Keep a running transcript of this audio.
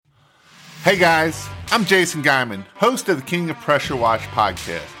Hey guys, I'm Jason Guyman, host of the King of Pressure Wash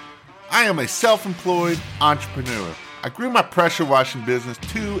podcast. I am a self-employed entrepreneur. I grew my pressure washing business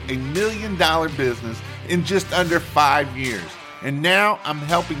to $1 million business in just under 5 years. And now I'm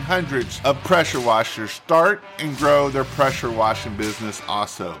helping hundreds of pressure washers start and grow their pressure washing business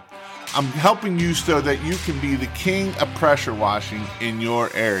also. I'm helping you so that you can be the king of pressure washing in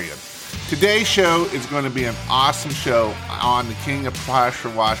your area. Today's show is going to be an awesome show on the King of Pressure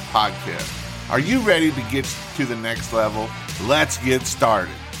Wash podcast. Are you ready to get to the next level? Let's get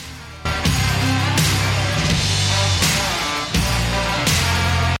started.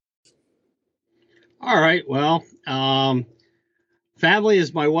 All right. Well, family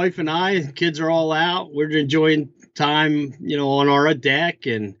is my wife and I. Kids are all out. We're enjoying time, on our deck.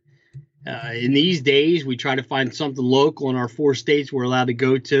 And in these days, we try to find something local in our 4 states we're allowed to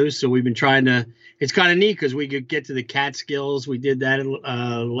go to. So we've been trying to. It's kind of neat because we could get to the Catskills. We did that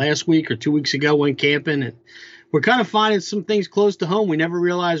last week or 2 weeks ago. Went camping, and we're kind of finding some things close to home. We never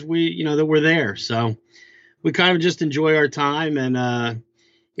realized that we're there. So we kind of just enjoy our time, and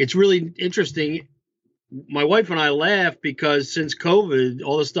it's really interesting. My wife and I laugh because since COVID,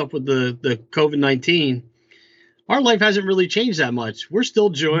 all the stuff with the COVID-19, our life hasn't really changed that much. We're still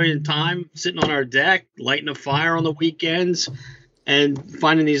enjoying time sitting on our deck, lighting a fire on the weekends, and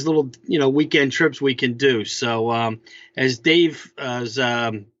finding these little, weekend trips we can do. So as Dave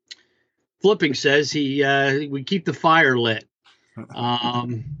Flipping says, we keep the fire lit,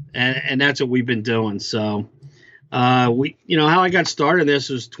 and that's what we've been doing. So how I got started in this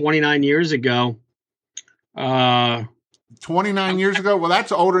was 29 years ago. 29 years ago? Well,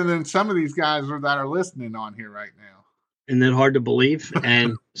 that's older than some of these guys that are listening on here right now. Isn't that hard to believe?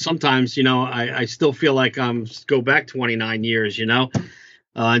 And sometimes, I still feel like go back 29 years,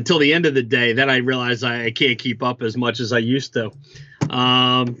 until the end of the day. Then I realize I can't keep up as much as I used to.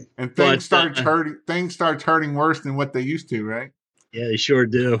 And things start hurting worse than what they used to, right? Yeah, they sure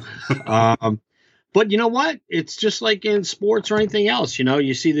do. But you know what? It's just like in sports or anything else.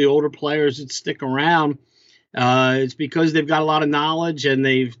 You see the older players that stick around. It's because they've got a lot of knowledge and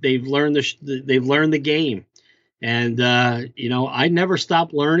they've learned the game. And I never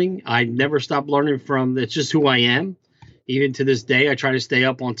stop learning. I never stop learning from. It's just who I am. Even to this day, I try to stay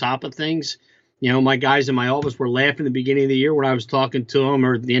up on top of things. My guys in my office were laughing at the beginning of the year when I was talking to them,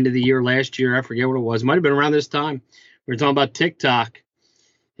 or at the end of the year last year. I forget what it was. Might have been around this time. We were talking about TikTok,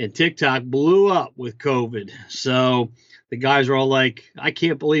 and TikTok blew up with COVID. So the guys are all like, "I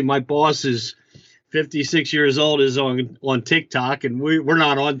can't believe my boss is 56 years old is on TikTok, and we're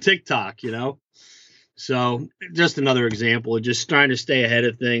not on TikTok." So just another example of just trying to stay ahead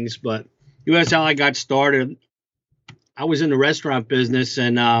of things. But that's how I got started. I was in the restaurant business,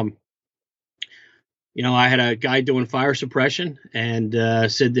 and I had a guy doing fire suppression, and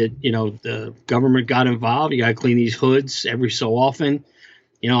said that the government got involved. You got to clean these hoods every so often.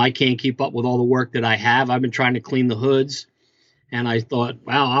 I can't keep up with all the work that I have. I've been trying to clean the hoods, and I thought,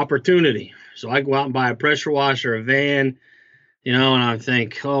 wow, opportunity. So I go out and buy a pressure washer, a van, and I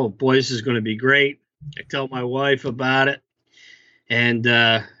think, oh boy, this is going to be great. I tell my wife about it, and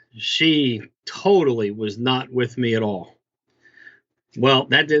she totally was not with me at all. Well,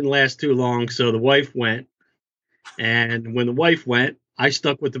 that didn't last too long, so the wife went, and when the wife went, I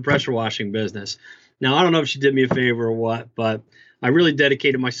stuck with the pressure washing business. Now, I don't know if she did me a favor or what, but I really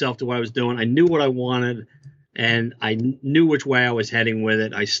dedicated myself to what I was doing. I knew what I wanted, and I knew which way I was heading with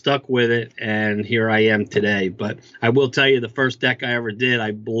it. I stuck with it, and here I am today. But I will tell you, the first deck I ever did,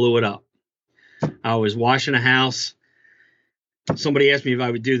 I blew it up. I was washing a house. Somebody asked me if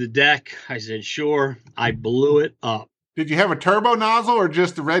I would do the deck. I said, sure. I blew it up. Did you have a turbo nozzle or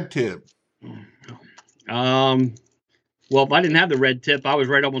just the red tip? Well, if I didn't have the red tip, I was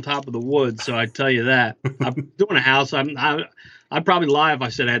right up on top of the wood. So I tell you that. I'm doing a house. I'd probably lie if I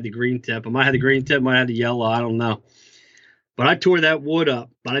said I had the green tip. I might have the green tip, might have the yellow. I don't know. But I tore that wood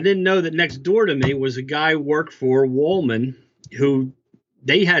up. But I didn't know that next door to me was a guy who worked for Woolman, who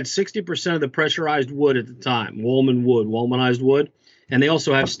they had 60% of the pressurized wood at the time, Woolmanized wood. And they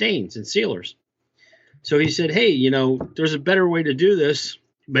also have stains and sealers. So he said, hey, there's a better way to do this.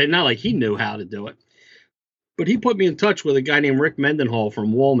 But not like he knew how to do it. But he put me in touch with a guy named Rick Mendenhall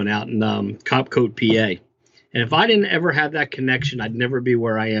from Woolman out in Copcote, PA. And if I didn't ever have that connection, I'd never be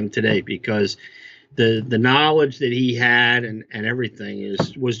where I am today, because the knowledge that he had and everything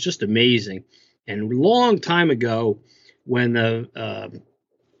was just amazing. And a long time ago, when the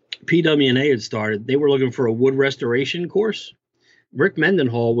PW&A had started, they were looking for a wood restoration course. Rick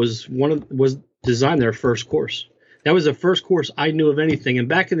Mendenhall was designed their first course. That was the first course I knew of anything. And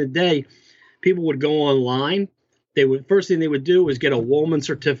back in the day, people would go online. First thing they would do was get a Woolman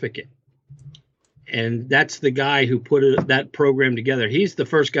certificate. And that's the guy who put that program together. He's the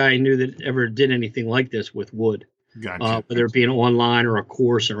first guy I knew that ever did anything like this with wood, Gotcha. whether it be an online or a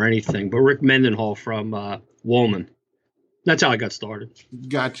course or anything. But Rick Mendenhall from Woolman. That's how I got started.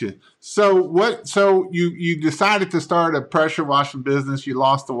 Gotcha. So you decided to start a pressure washing business. You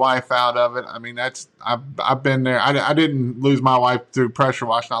lost the wife out of it. I mean, I've been there. I didn't lose my wife through pressure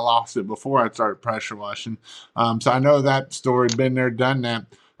washing. I lost it before I started pressure washing. So I know that story. Been there, done that.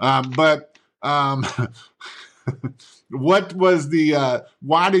 What was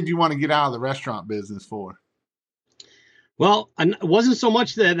why did you want to get out of the restaurant business for? Well, it wasn't so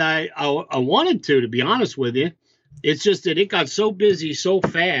much that I wanted to be honest with you. It's just that it got so busy so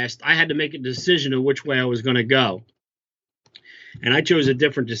fast, I had to make a decision of which way I was going to go. And I chose a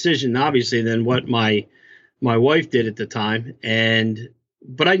different decision, obviously, than what my wife did at the time.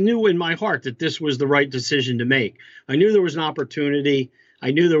 But I knew in my heart that this was the right decision to make. I knew there was an opportunity.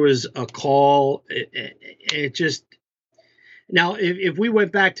 I knew there was a call. Now, if we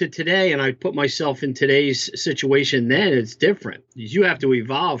went back to today and I put myself in today's situation, then it's different. You have to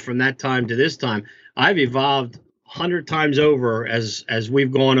evolve from that time to this time. I've evolved 100 times over as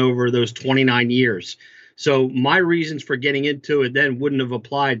we've gone over those 29 years. So my reasons for getting into it then wouldn't have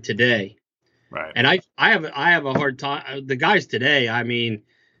applied today. Right. And I have a hard time. The guys today, I mean,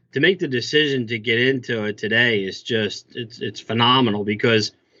 to make the decision to get into it today is just it's phenomenal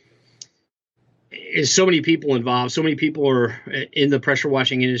because there's so many people involved. So many people are in the pressure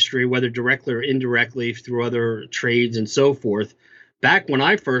washing industry, whether directly or indirectly through other trades and so forth. Back when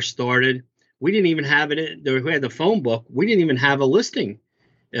I first started, we didn't even have it. We had the phone book. We didn't even have a listing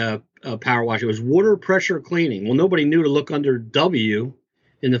power wash. It was water pressure cleaning. Well, nobody knew to look under W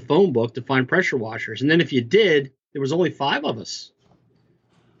in the phone book to find pressure washers. And then if you did, there was only 5 of us,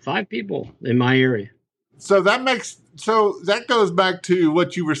 5 people in my area. So that goes back to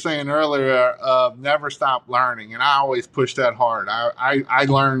what you were saying earlier of never stop learning. And I always push that hard. I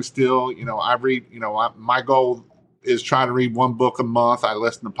learn still, I read, my goal is try to read 1 book a month. I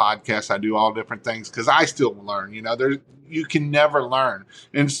listen to podcasts. I do all different things because I still learn. You can never learn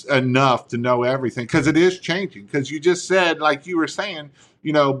enough to know everything because it is changing. Because you just said, like you were saying,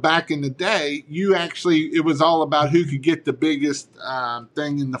 back in the day, it was all about who could get the biggest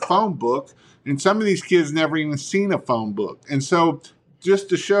thing in the phone book. And some of these kids never even seen a phone book. And so just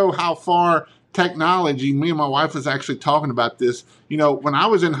to show how far technology, me and my wife was actually talking about this. When I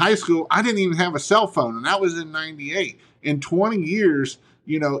was in high school, I didn't even have a cell phone, and that was in 98. In 20 years,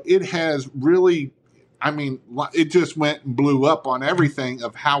 it has really, it just went and blew up on everything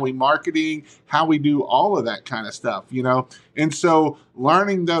of how we marketing, how we do all of that kind of stuff, And so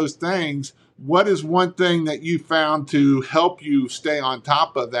learning those things, what is one thing that you found to help you stay on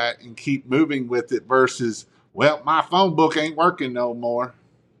top of that and keep moving with it versus, well, my phone book ain't working no more?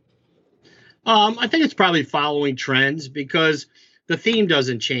 I think it's probably following trends because the theme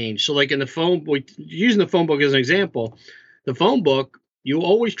doesn't change. So like in the phone book, using the phone book as an example, the phone book, you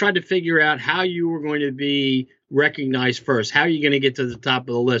always tried to figure out how you were going to be recognized first. How are you going to get to the top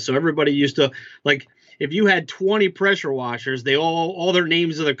of the list? So everybody used to, like, if you had 20 pressure washers, they all their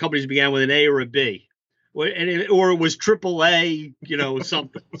names of their companies began with an A or a B, or it was AAA,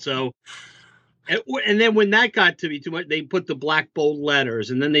 something. So, and then when that got to be too much, they put the black bold letters,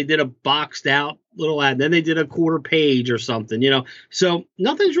 and then they did a boxed out little ad. Then they did a quarter page or something, So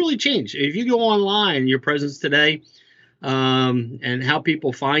nothing's really changed. If you go online, your presence today, and how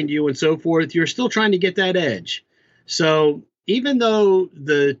people find you and so forth, you're still trying to get that edge. So even though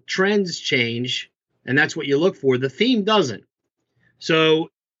the trends change, and that's what you look for, the theme doesn't.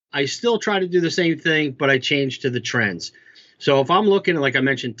 So I still try to do the same thing, but I change to the trends. So if I'm looking at, like I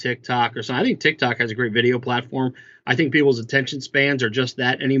mentioned, TikTok or something, I think TikTok has a great video platform. I think people's attention spans are just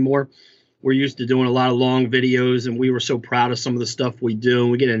that anymore. We're used to doing a lot of long videos, and we were so proud of some of the stuff we do,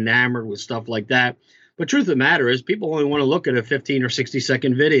 and we get enamored with stuff like that. But truth of the matter is, people only want to look at a 15 or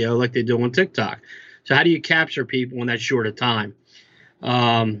 60-second video like they do on TikTok. So how do you capture people in that short a time?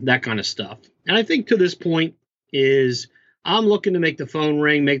 That kind of stuff. And I think to this point is I'm looking to make the phone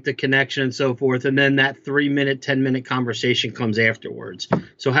ring, make the connection and so forth. And then that 3-minute, 10-minute conversation comes afterwards.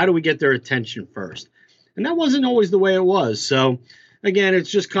 So how do we get their attention first? And that wasn't always the way it was. So again, it's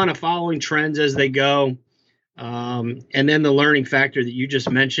just kind of following trends as they go. And then the learning factor that you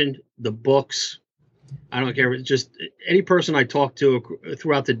just mentioned, the books. I don't care. It's just any person I talk to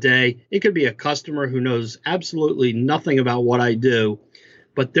throughout the day. It could be a customer who knows absolutely nothing about what I do,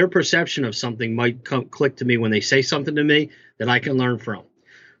 but their perception of something might click to me when they say something to me that I can learn from.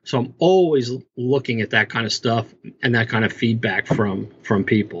 So I'm always looking at that kind of stuff and that kind of feedback from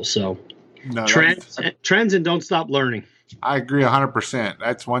people. So trends and don't stop learning. I agree 100%.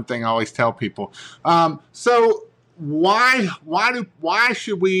 That's one thing I always tell people. So why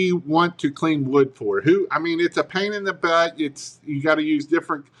should we want to clean wood for? I mean, it's a pain in the butt. You got to use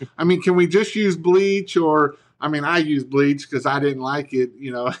different. I mean, can we just use bleach? Or I mean, I use bleach because I didn't like it,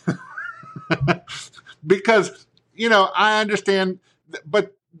 because I understand,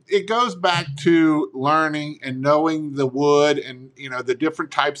 but it goes back to learning and knowing the wood and the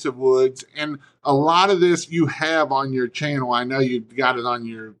different types of woods, and a lot of this you have on your channel. I know you've got it on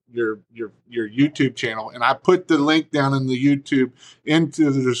your YouTube channel, and I put the link down in the YouTube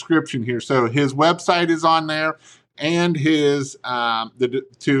into the description here. So his website is on there, and his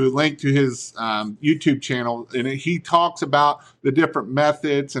to link to his YouTube channel, and he talks about the different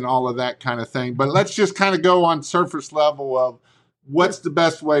methods and all of that kind of thing. But let's just kind of go on surface level of what's the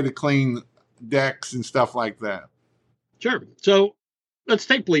best way to clean decks and stuff like that. Sure. So let's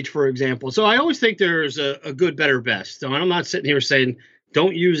take bleach, for example. So I always think there's a good, better, best. So I'm not sitting here saying,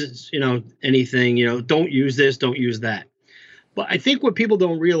 don't use, anything, don't use this, don't use that. But I think what people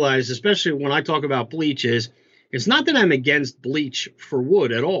don't realize, especially when I talk about bleach, is it's not that I'm against bleach for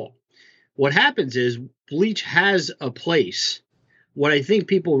wood at all. What happens is bleach has a place. What I think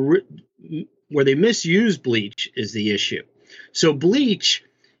people, where they misuse bleach is the issue. So bleach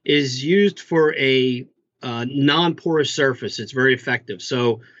is used for a non-porous surface. It's very effective.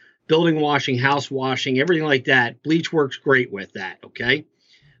 So building washing, house washing, everything like that, bleach works great with that, okay?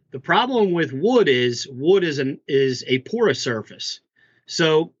 The problem with wood is a porous surface.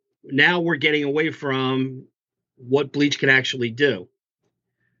 So now we're getting away from what bleach can actually do.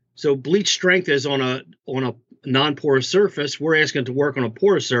 So bleach strength is on a non-porous surface. We're asking it to work on a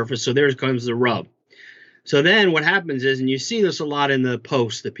porous surface, so there comes the rub. So then what happens is, and you see this a lot in the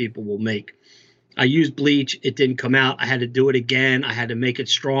posts that people will make, I used bleach, it didn't come out, I had to do it again, I had to make it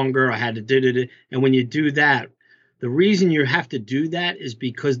stronger, I had to do it. And when you do that, the reason you have to do that is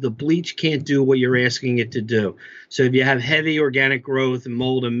because the bleach can't do what you're asking it to do. So if you have heavy organic growth and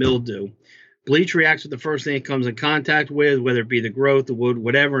mold and mildew, bleach reacts with the first thing it comes in contact with, whether it be the growth, the wood,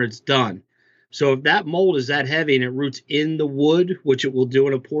 whatever, it's done. So if that mold is that heavy and it roots in the wood, which it will do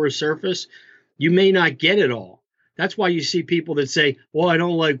on a porous surface, you may not get it all. That's why you see people that say, well, I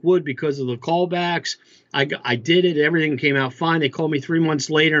don't like wood because of the callbacks. I did it. Everything came out fine. They called me 3 months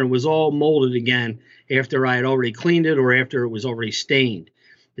later and it was all molded again after I had already cleaned it or after it was already stained.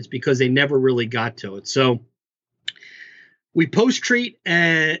 It's because they never really got to it. So we post-treat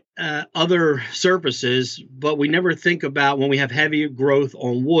other surfaces, but we never think about when we have heavy growth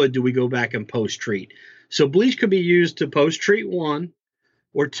on wood, do we go back and post-treat? So bleach could be used to post-treat, one.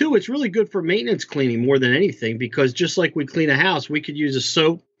 Or two, it's really good for maintenance cleaning more than anything, because just like we clean a house, we could use a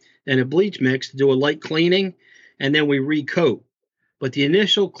soap and a bleach mix to do a light cleaning, and then we recoat. But the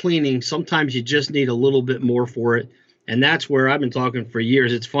initial cleaning, sometimes you just need a little bit more for it, and that's where I've been talking for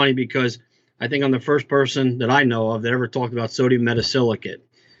years. It's funny because I think I'm the first person that I know of that ever talked about sodium metasilicate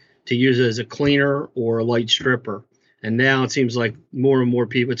to use it as a cleaner or a light stripper. And now it seems like more and more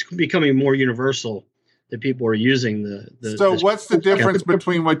people, it's becoming more universal that people are using So what's the difference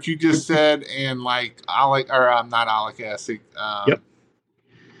between what you just said and like not oleic acid? Yep.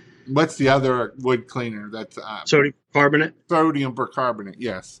 What's the other wood cleaner? That's sodium percarbonate. Sodium percarbonate,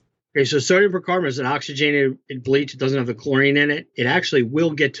 yes. Okay, so sodium percarbonate is an oxygenated bleach. It doesn't have the chlorine in it. It actually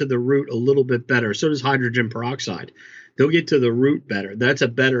will get to the root a little bit better. So does hydrogen peroxide. They'll get to the root better. That's a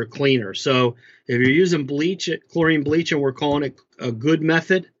better cleaner. So if you're using bleach, chlorine bleach, and we're calling it a good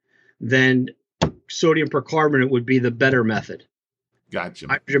method, then sodium percarbonate would be the better method. Gotcha.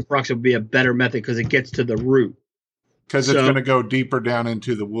 Hydrogen peroxide would be a better method because it gets to the root. Because it's going to go deeper down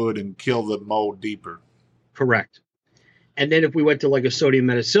into the wood and kill the mold deeper. Correct. And then if we went to like a sodium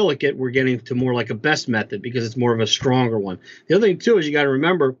metasilicate, we're getting to more like a best method because it's more of a stronger one. The other thing too is you got to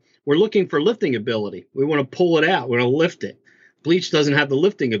remember, we're looking for lifting ability. We want to pull it out. We want to lift it. Bleach doesn't have the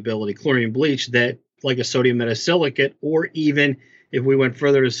lifting ability, chlorine bleach, that like a sodium metasilicate, or even if we went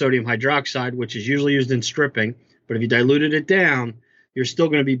further to sodium hydroxide, which is usually used in stripping, but if you diluted it down, you're still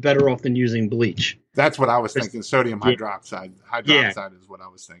going to be better off than using bleach. That's what I was thinking. Sodium hydroxide. Hydroxide is what I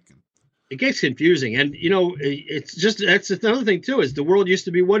was thinking. It gets confusing. And, it's just, that's another thing too, is the world used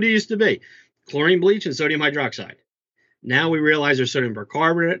to be what it used to be. Chlorine bleach and sodium hydroxide. Now we realize there's sodium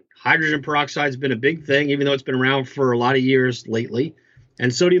percarbonate. Hydrogen peroxide has been a big thing, even though it's been around for a lot of years lately.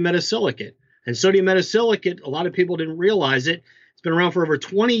 And sodium metasilicate. And sodium metasilicate, a lot of people didn't realize it. It's been around for over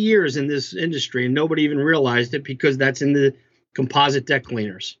 20 years in this industry, and nobody even realized it because that's in the composite deck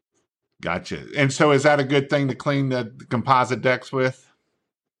cleaners. Gotcha. And so is that a good thing to clean the composite decks with?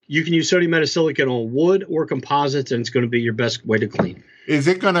 You can use sodium metasilicate on wood or composites, and it's going to be your best way to clean. Is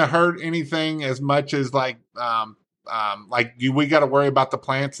it going to hurt anything as much as like like, do we got to worry about the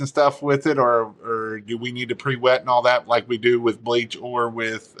plants and stuff with it, or do we need to pre-wet and all that like we do with bleach or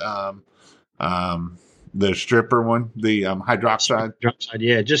with the stripper one, the hydroxide?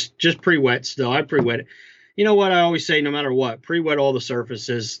 Yeah, just pre-wet still. I pre-wet it. You know what I always say, no matter what, pre-wet all the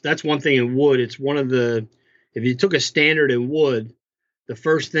surfaces. That's one thing in wood. It's one of the, if you took a standard in wood, the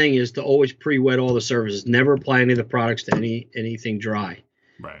first thing is to always pre-wet all the surfaces. Never apply any of the products to anything dry.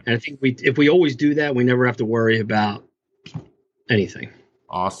 Right. And I think if we always do that, we never have to worry about anything.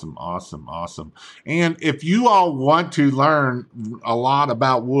 Awesome. And if you all want to learn a lot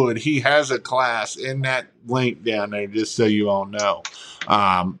about wood, he has a class in that link down there, just so you all know.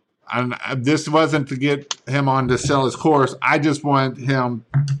 And this wasn't to get him on to sell his course. I just want him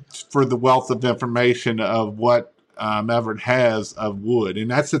for the wealth of information of what Everett has of wood. And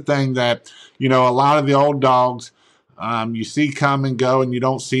that's the thing that, a lot of the old dogs, you see come and go, and you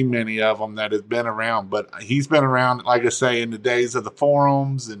don't see many of them that have been around. But he's been around, like I say, in the days of the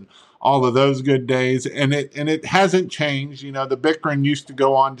forums and all of those good days, and it hasn't changed. The bickering used to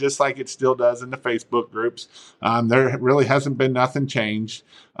go on just like it still does in the Facebook groups. There really hasn't been nothing changed.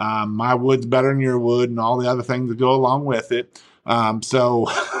 My wood's better than your wood, and all the other things that go along with it. So,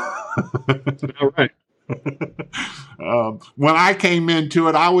 all right. When I came into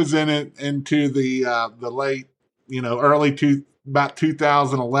it, I was into the late, early about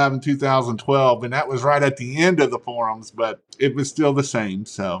 2011, 2012, and that was right at the end of the forums, but it was still the same.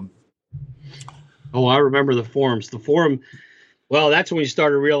 So. Oh, I remember the forums. The forum, well, that's when we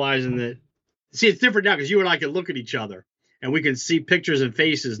started realizing that. See, it's different now because you and I can look at each other and we can see pictures and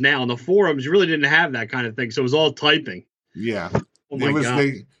faces now. And the forums really didn't have that kind of thing, so it was all typing. Yeah, oh my God.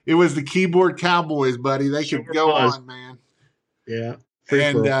 It was the keyboard cowboys, buddy. They could go on, man. Yeah,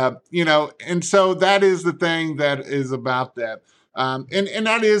 and and so that is the thing that is about that. And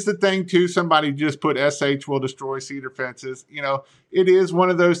that is the thing too. Somebody just put SH will destroy cedar fences. It is one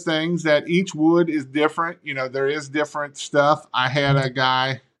of those things that each wood is different. There is different stuff. I had a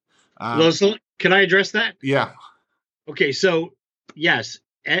guy. Can I address that? Yeah. Okay. So yes,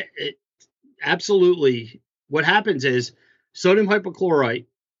 absolutely. What happens is sodium hypochlorite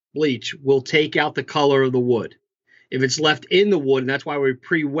bleach will take out the color of the wood. If it's left in the wood, and that's why we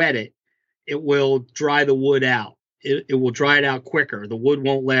pre-wet it, it will dry the wood out. It will dry it out quicker. The wood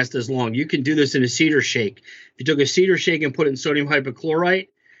won't last as long. You can do this in a cedar shake. If you took a cedar shake and put it in sodium hypochlorite,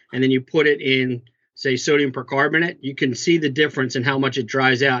 and then you put it in, say, sodium percarbonate, you can see the difference in how much it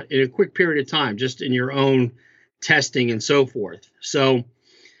dries out in a quick period of time, just in your own testing and so forth. So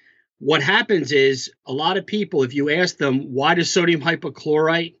what happens is a lot of people, if you ask them, why does sodium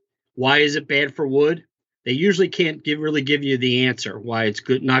hypochlorite, why is it bad for wood? They usually can't really give you the answer why it's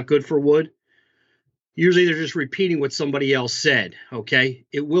not good for wood. Usually they're just repeating what somebody else said, okay?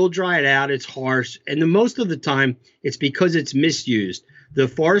 It will dry it out. It's harsh. And most of the time, it's because it's misused. The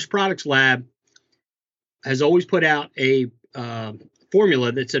Forest Products Lab has always put out a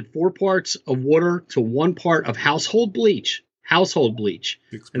formula that said 4 parts of water to 1 part of household bleach, 6%.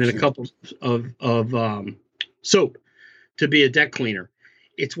 And then a couple of soap to be a deck cleaner.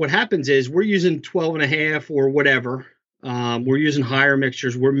 It's what happens is we're using 12.5 or whatever. We're using higher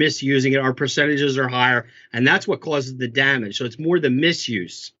mixtures. We're misusing it. Our percentages are higher, and that's what causes the damage. So it's more the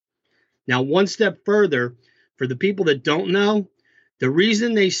misuse. Now, one step further, for the people that don't know, the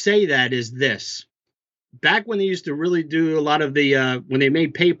reason they say that is this. Back when they used to really do a lot of the, when they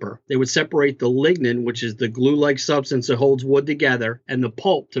made paper, they would separate the lignin, which is the glue-like substance that holds wood together, and the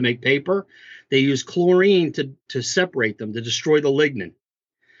pulp to make paper. They use chlorine to separate them, to destroy the lignin.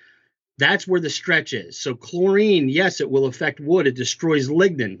 That's where the stretch is. So chlorine, yes, it will affect wood. It destroys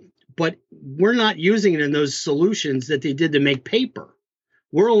lignin, but we're not using it in those solutions that they did to make paper.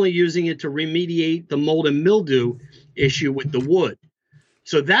 We're only using it to remediate the mold and mildew issue with the wood.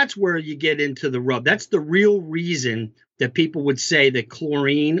 So that's where you get into the rub. That's the real reason that people would say that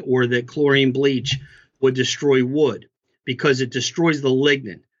chlorine or that chlorine bleach would destroy wood, because it destroys the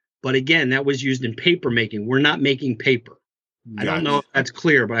lignin. But again, that was used in paper making. We're not making paper. I don't know if that's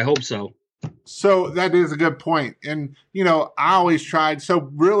clear, but I hope so. So that is a good point. And, I always tried. So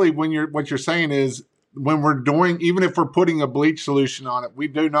really what you're saying is when we're doing, even if we're putting a bleach solution on it, we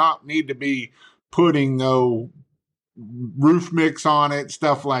do not need to be putting no roof mix on it,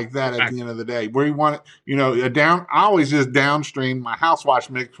 stuff like that at the end of the day. Where you want it, I always just downstream my house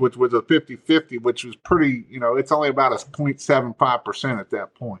wash mix, which was a 50-50, which was pretty, it's only about a 0.75% at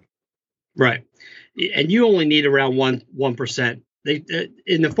that point. Right. And you only need around 1%. They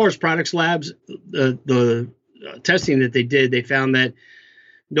in the Forest Products Labs, the testing that they did, they found that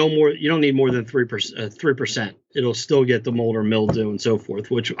no more. You don't need more than 3%. 3%. It'll still get the mold or mildew and so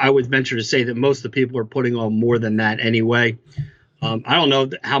forth. Which I would venture to say that most of the people are putting on more than that anyway. I don't know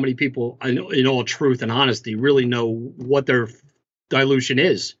how many people, I know, in all truth and honesty, really know what their dilution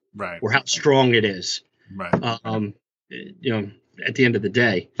is, right, or how strong it is. right. At the end of the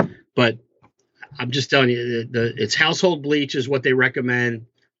day, but I'm just telling you, it's household bleach is what they recommend,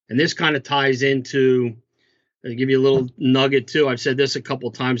 and this kind of ties into. I'll give you a little nugget too. I've said this a couple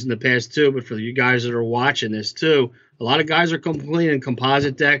of times in the past too, but for you guys that are watching this too, a lot of guys are cleaning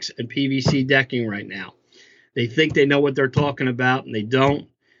composite decks and PVC decking right now. They think they know what they're talking about, and they don't.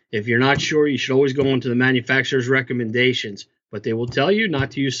 If you're not sure, you should always go into the manufacturer's recommendations, but they will tell you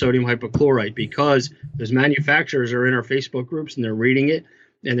not to use sodium hypochlorite because those manufacturers are in our Facebook groups and they're reading it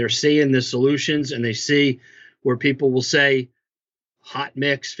and they're seeing the solutions, and they see where people will say, hot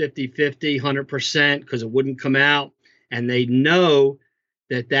mix 50-50, 100%, because it wouldn't come out. And they know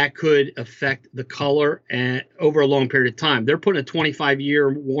that could affect the color and over a long period of time. They're putting a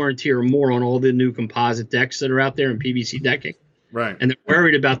 25-year warranty or more on all the new composite decks that are out there in PVC decking. Right. And they're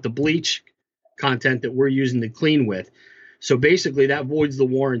worried about the bleach content that we're using to clean with. So basically that voids the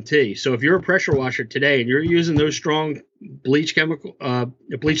warranty. So if you're a pressure washer today and you're using those strong bleach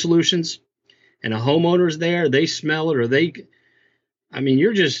solutions and a homeowner's there, they smell it, or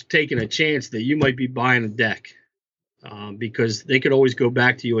you're just taking a chance that you might be buying a deck because they could always go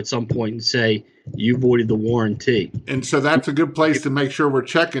back to you at some point and say you voided the warranty. And so that's a good place to make sure we're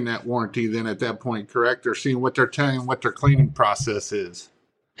checking that warranty then at that point, correct? Or seeing what they're telling, what their cleaning process is.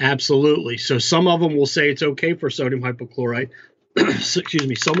 Absolutely. So some of them will say it's okay for sodium hypochlorite. Excuse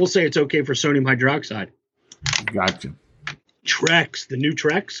me. Some will say it's okay for sodium hydroxide. Gotcha. Trex, the new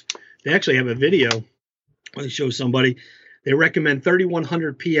Trex, they actually have a video. I show somebody. They recommend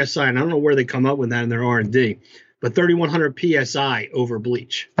 3,100 PSI, and I don't know where they come up with that in their R&D, but 3,100 PSI over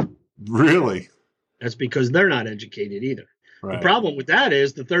bleach. Really? That's because they're not educated either. Right. The problem with that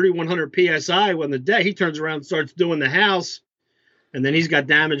is the 3,100 PSI, when the day he turns around and starts doing the house, and then he's got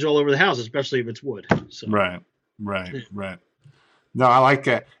damage all over the house, especially if it's wood. So. Right. No, I like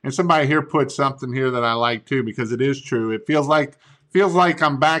that. And somebody here put something here that I like too, because it is true. It feels like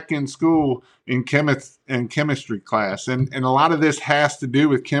I'm back in school in chemistry class, and a lot of this has to do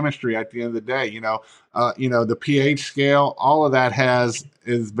with chemistry. At the end of the day, the pH scale, all of that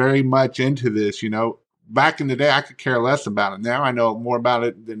is very much into this. Back in the day, I could care less about it. Now I know more about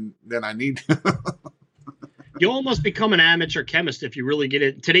it than I need to. You almost become an amateur chemist if you really get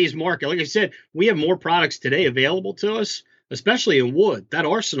it. Today's market, like I said, we have more products today available to us, especially in wood. That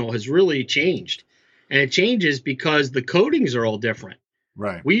arsenal has really changed. And it changes because the coatings are all different.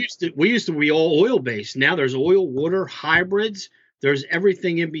 Right. We used to be all oil based. Now there's oil, water, hybrids. There's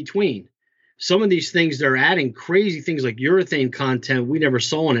everything in between. Some of these things, they're adding crazy things like urethane content we never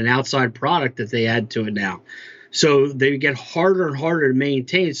saw in an outside product that they add to it now. So they get harder and harder to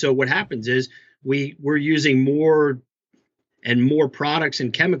maintain. So what happens is we're using more and more products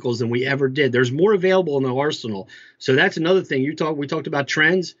and chemicals than we ever did. There's more available in the arsenal. So that's another thing. We talked about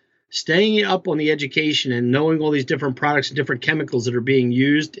trends. Staying up on the education and knowing all these different products and different chemicals that are being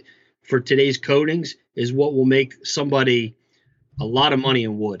used for today's coatings is what will make somebody a lot of money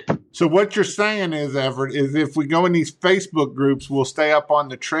in wood. So what you're saying is, Everett, is if we go in these Facebook groups, we'll stay up on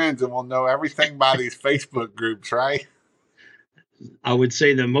the trends and we'll know everything by these Facebook groups, right? I would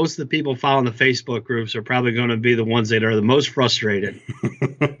say that most of the people following the Facebook groups are probably going to be the ones that are the most frustrated.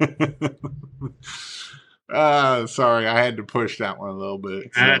 Sorry, I had to push that one a little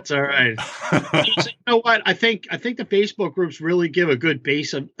bit. So. That's all right. You know what? I think the Facebook groups really give a good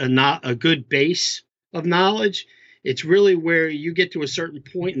base of knowledge. It's really where you get to a certain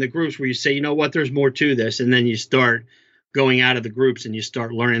point in the groups where you say, you know what, there's more to this, and then you start going out of the groups and you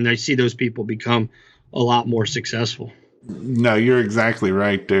start learning. And I see those people become a lot more successful. No, you're exactly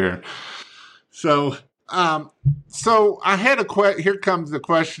right there. So I had here comes the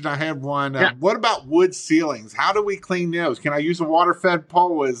question. I had one. Yeah. What about wood ceilings? How do we clean those? Can I use a water-fed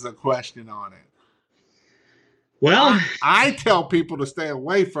pole? Is the question on it. Well, I tell people to stay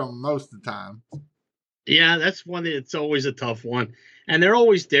away from them most of the time. Yeah, that's one that's always a tough one. And they're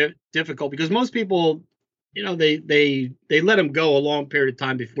always difficult because most people, they let them go a long period of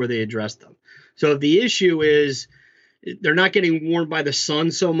time before they address them. So if the issue is they're not getting warmed by the sun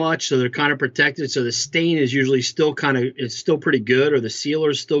so much, so they're kind of protected. So the stain is usually it's still pretty good, or the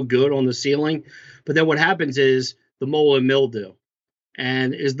sealer is still good on the ceiling. But then what happens is the mold and mildew.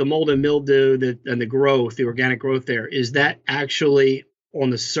 And is the mold and mildew and the growth, the organic growth there, is that actually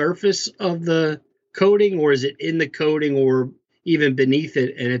on the surface of the coating, or is it in the coating or even beneath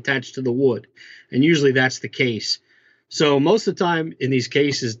it and attached to the wood? And usually that's the case. So most of the time in these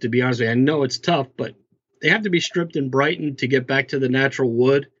cases, to be honest with you, I know it's tough, but they have to be stripped and brightened to get back to the natural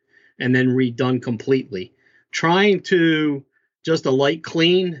wood and then redone completely. Trying to just a light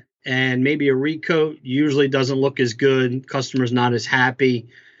clean and maybe a recoat usually doesn't look as good. Customer's not as happy,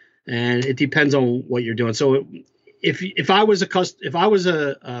 and it depends on what you're doing. So if I was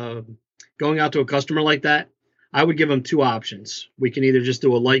going out to a customer like that, I would give them two options. We can either just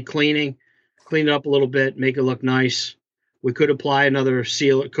do a light cleaning, clean it up a little bit, make it look nice. We could apply another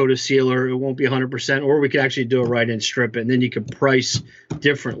coat of sealer. It won't be 100%, or we could actually do it right and strip it. And then you can price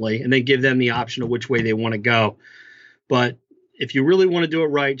differently and then give them the option of which way they want to go. But if you really want to do it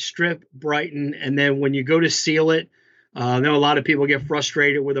right, strip, brighten, and then when you go to seal it, I know a lot of people get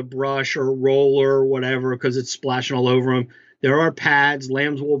frustrated with a brush or a roller or whatever because it's splashing all over them. There are pads.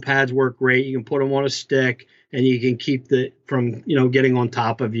 Lamb's wool pads work great. You can put them on a stick, and you can keep the from getting on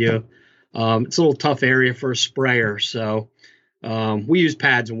top of you. It's a little tough area for a sprayer, so we use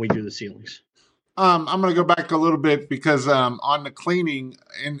pads when we do the sealings. I'm going to go back a little bit because on the cleaning,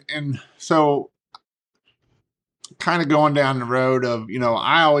 and so kind of going down the road of,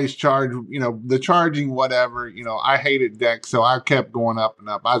 I always charge, the charging, whatever, I hated decks. So I kept going up and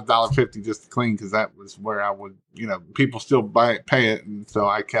up. I was $1.50 just to clean because that was where I would, people still pay it. And so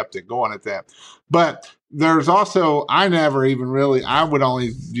I kept it going at that. But there's also, I would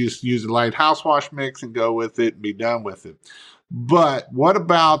only just use a light house wash mix and go with it and be done with it. But what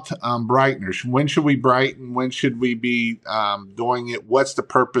about brighteners? When should we brighten? When should we be doing it? What's the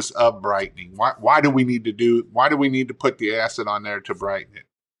purpose of brightening? Why do we need to put the acid on there to brighten it?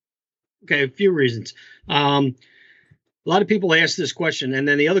 Okay, a few reasons. A lot of people ask this question, and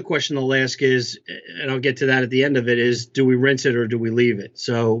then the other question they'll ask is, and I'll get to that at the end of it, is do we rinse it or do we leave it?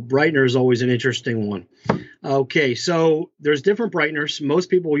 So brightener is always an interesting one. Okay, so there's different brighteners. Most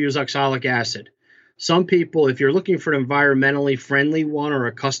people will use oxalic acid. Some people, if you're looking for an environmentally friendly one or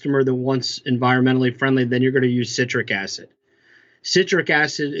a customer that wants environmentally friendly, then you're going to use citric acid. Citric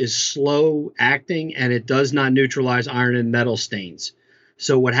acid is slow acting and it does not neutralize iron and metal stains.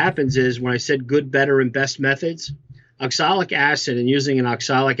 So what happens is when I said good, better, and best methods, oxalic acid and using an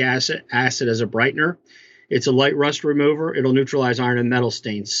oxalic acid as a brightener, it's a light rust remover. It'll neutralize iron and metal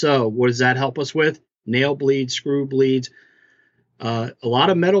stains. So what does that help us with? Nail bleeds, screw bleeds. A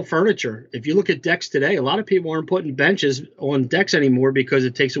lot of metal furniture. If you look at decks today, a lot of people aren't putting benches on decks anymore because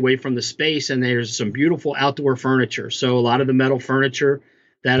it takes away from the space, and there's some beautiful outdoor furniture. So a lot of the metal furniture,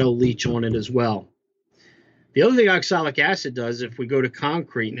 that'll leach on it as well. The other thing oxalic acid does, if we go to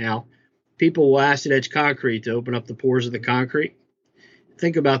concrete now, people will acid etch concrete to open up the pores of the concrete.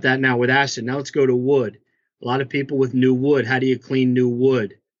 Think about that now with acid. Now let's go to wood. A lot of people with new wood, how do you clean new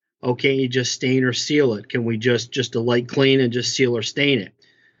wood? Oh, can't you just stain or seal it? Can we just a light clean and just seal or stain it?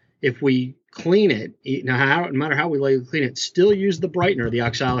 If we clean it, no matter how we lightly clean it, still use the brightener, the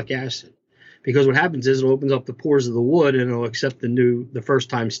oxalic acid. Because what happens is it opens up the pores of the wood and it'll accept the first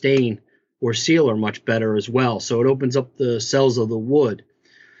time stain or sealer much better as well. So it opens up the cells of the wood.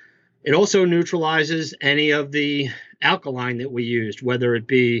 It also neutralizes any of the alkaline that we used, whether it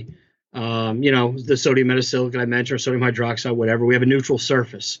be the sodium metasilicate I mentioned, or sodium hydroxide, whatever. We have a neutral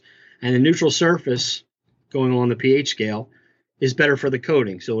surface. And the neutral surface, going along the pH scale, is better for the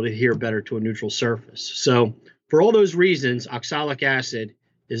coating. So it'll adhere better to a neutral surface. So for all those reasons, oxalic acid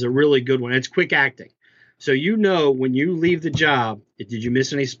is a really good one. It's quick acting. So when you leave the job, did you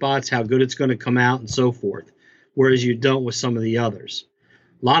miss any spots, how good it's going to come out, and so forth. Whereas you don't with some of the others.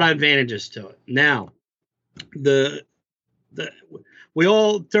 A lot of advantages to it. Now, we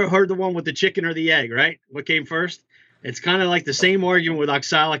all heard the one with the chicken or the egg, right? What came first? It's kind of like the same argument with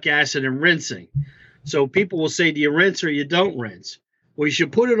oxalic acid and rinsing. So people will say, do you rinse or you don't rinse? Well, you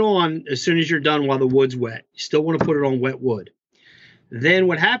should put it on as soon as you're done while the wood's wet. You still want to put it on wet wood. Then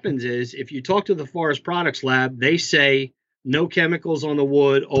what happens is if you talk to the Forest Products Lab, they say no chemicals on the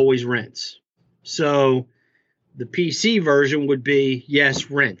wood, always rinse. So the PC version would be, yes,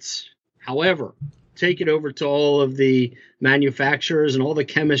 rinse. However, take it over to all of the manufacturers and all the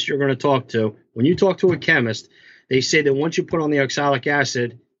chemists you're going to talk to. When you talk to a chemist, they say that once you put on the oxalic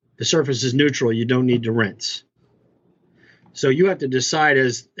acid, the surface is neutral. You don't need to rinse. So you have to decide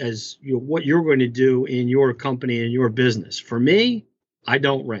what you're going to do in your company and your business. For me, I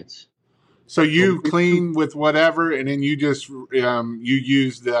don't rinse. So you clean with whatever, and then you just you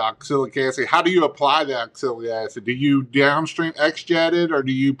use the oxalic acid. How do you apply the oxalic acid? Do you downstream X-jet it, or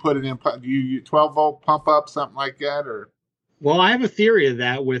do you put it in? Do you 12-volt pump up, something like that, or? Well, I have a theory of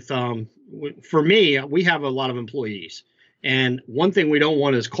that. For me, we have a lot of employees, and one thing we don't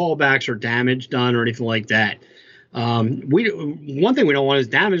want is callbacks or damage done or anything like that. One thing we don't want is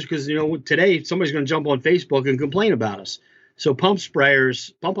damage because today somebody's going to jump on Facebook and complain about us. So pump up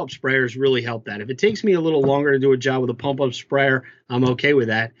sprayers really help that. If it takes me a little longer to do a job with a pump up sprayer, I'm okay with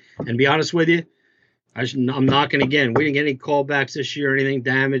that. And be honest with you, I'm knocking again. We didn't get any callbacks this year, anything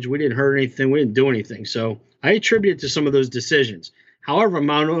damaged. We didn't hurt anything. We didn't do anything. So I attribute it to some of those decisions. However,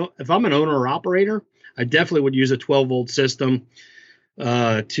 if I'm an owner or operator, I definitely would use a 12-volt system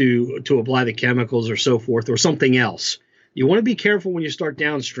to apply the chemicals or so forth, or something else. You want to be careful when you start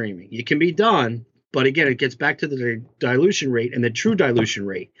downstreaming. It can be done, but again, it gets back to the dilution rate and the true dilution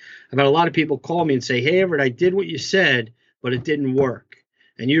rate. I've had a lot of people call me and say, "Hey, Everett, I did what you said, but it didn't work."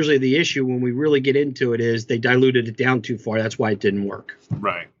 And usually the issue when we really get into it is they diluted it down too far. That's why it didn't work.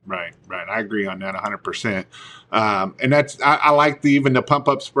 Right. I agree on that 100%. And I like even the pump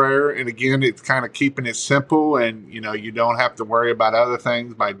up sprayer. And again, it's kind of keeping it simple, and you don't have to worry about other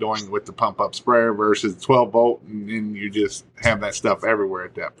things by doing with the pump up sprayer versus 12 volt, and then you just have that stuff everywhere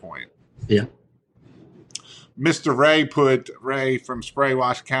at that point. Yeah. Mr. Ray from Spray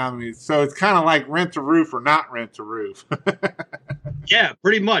Wash Academy. So it's kind of like rent a roof or not rent a roof. Yeah,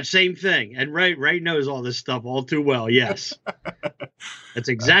 pretty much same thing. And Ray knows all this stuff all too well. Yes, that's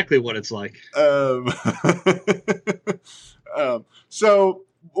exactly what it's like. So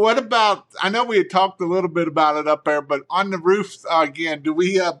what about? I know we had talked a little bit about it up there, but on the roofs again, do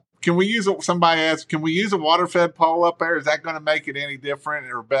we? Can we use? Somebody asked, can we use a water fed pole up there? Is that going to make it any different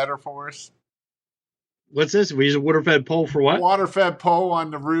or better for us? What's this? We use a water fed pole for what? Water fed pole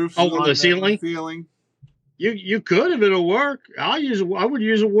on the roof. Oh, on the ceiling. You could if it'll work. I would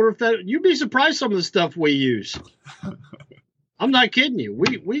use a water fed. You'd be surprised some of the stuff we use. I'm not kidding you.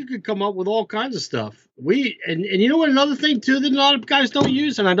 We could come up with all kinds of stuff. And you know what? Another thing too that a lot of guys don't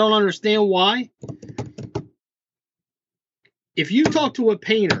use, and I don't understand why. If you talk to a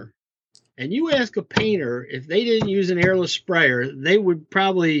painter and you ask a painter if they didn't use an airless sprayer, they would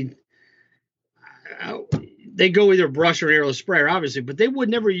probably they go either brush or airless sprayer, obviously, but they would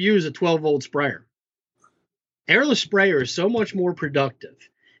never use a 12-volt sprayer. Airless sprayer is so much more productive,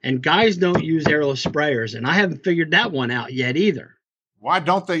 and guys don't use airless sprayers, and I haven't figured that one out yet either. Why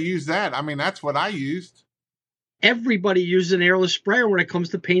don't they use that? I mean, that's what I used. Everybody uses an airless sprayer when it comes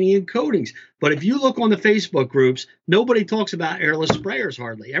to painting and coatings, but if you look on the Facebook groups, nobody talks about airless sprayers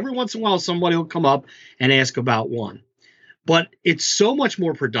hardly. Every once in a while, somebody will come up and ask about one, but it's so much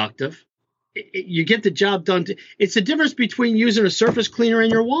more productive. You get the job done. It's the difference between using a surface cleaner and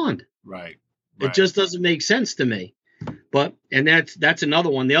your wand. Right. It just doesn't make sense to me. And that's another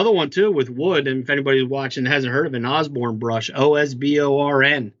one. The other one too with wood, and if anybody's watching and hasn't heard of an Osborne brush,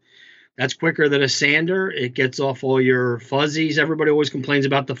 OSBORN. That's quicker than a sander. It gets off all your fuzzies. Everybody always complains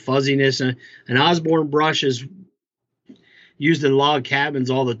about the fuzziness. And an Osborne brush is used in log cabins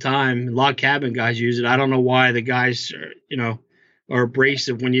all the time. Log cabin guys use it. I don't know why the guys are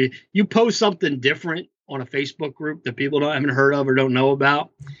abrasive. When you post something different on a Facebook group that people haven't heard of or don't know about,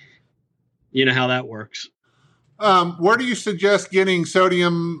 you know how that works. Where do you suggest getting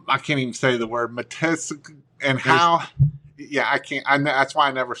sodium? I can't even say the word metessic, and how? Yeah, I can't. That's why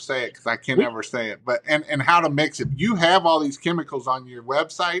I never say it, because I can never say it. But and how to mix it? You have all these chemicals on your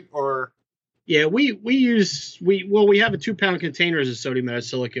website, or? Yeah, we have a 2-pound container as a sodium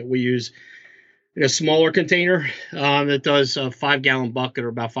metasilicate. We use a smaller container that does a 5-gallon bucket or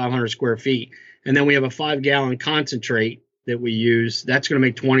about 500 square feet, and then we have a 5-gallon concentrate that we use. That's going to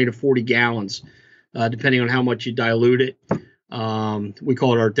make 20 to 40 gallons, depending on how much you dilute it. We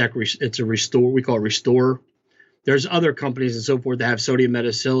call it our deck. It's a restore. We call it Restore. There's other companies and so forth that have sodium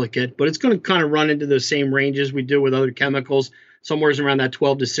metasilicate, but it's going to kind of run into the same ranges we do with other chemicals. Somewhere around that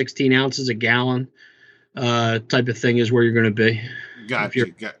 12 to 16 ounces a gallon type of thing is where you're going to be. Gotcha. If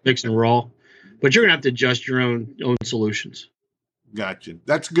you're mixing raw, but you're going to have to adjust your own solutions. Gotcha.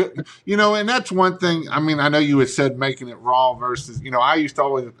 That's good. And that's one thing. I mean, I know you had said making it raw versus, I used to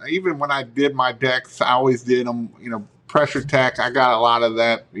always, even when I did my decks, I always did them, pressure tech. I got a lot of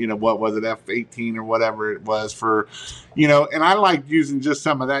that, what was it, F18 or whatever it was for, and I like using just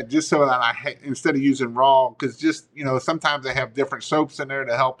some of that just so that instead of using raw, because just, sometimes they have different soaps in there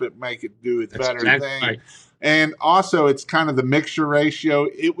to help it make it do its better thing. Right. And also it's kind of the mixture ratio.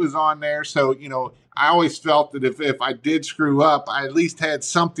 It was on there. So, I always felt that if I did screw up, I at least had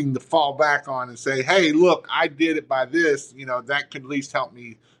something to fall back on and say, hey, look, I did it by this, that could at least help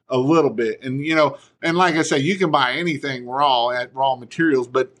me a little bit. And, and like I say, you can buy anything raw at raw materials,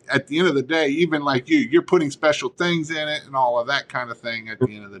 but at the end of the day, even like you're putting special things in it and all of that kind of thing at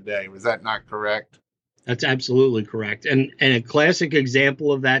the end of the day. Was that not correct? That's absolutely correct. And a classic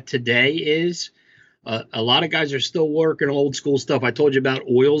example of that today is A lot of guys are still working old school stuff. I told you about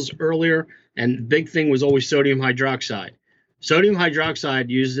oils earlier, and the big thing was always sodium hydroxide. Sodium hydroxide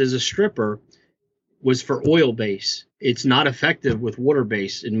used as a stripper was for oil base. It's not effective with water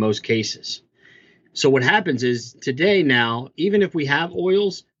base in most cases. So what happens is today now, even if we have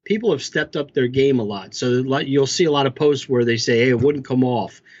oils, people have stepped up their game a lot. So you'll see a lot of posts where they say, hey, it wouldn't come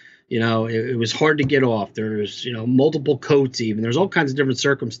off. It was hard to get off. There's, multiple coats even. There's all kinds of different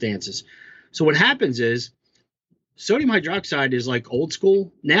circumstances. So what happens is sodium hydroxide is like old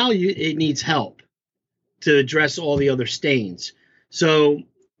school. Now it needs help to address all the other stains. So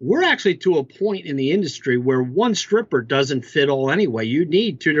we're actually to a point in the industry where one stripper doesn't fit all anyway. You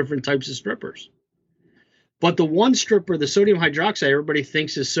need two different types of strippers. But the one stripper, the sodium hydroxide, everybody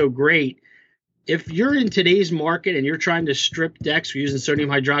thinks is so great. If you're in today's market and you're trying to strip decks using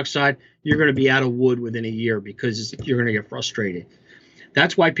sodium hydroxide, you're going to be out of wood within a year because you're going to get frustrated.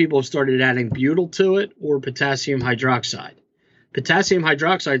 That's why people have started adding butyl to it or potassium hydroxide. Potassium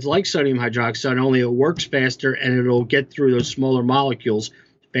hydroxide is like sodium hydroxide, only it works faster and it'll get through those smaller molecules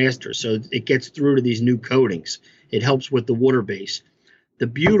faster. So it gets through to these new coatings. It helps with the water base. The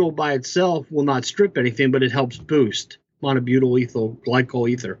butyl by itself will not strip anything, but it helps boost monobutyl ethyl glycol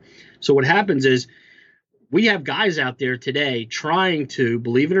ether. So what happens is we have guys out there today trying to,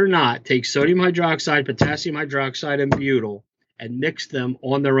 believe it or not, take sodium hydroxide, potassium hydroxide, and butyl and mix them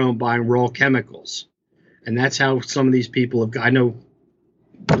on their own buying raw chemicals. And that's how some of these people have, I know,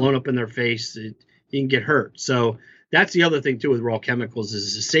 blown up in their face. You can get hurt. So that's the other thing, too, with raw chemicals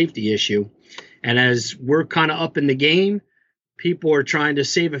is a safety issue. And as we're kind of up in the game, people are trying to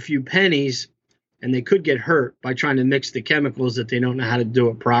save a few pennies, and they could get hurt by trying to mix the chemicals that they don't know how to do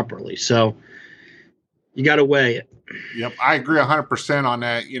it properly. So you got to weigh it. Yep, I agree 100% on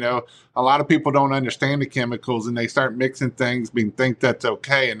that. A lot of people don't understand the chemicals, and they start mixing things, think that's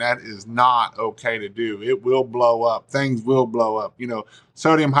okay, and that is not okay to do. It will blow up. Things will blow up.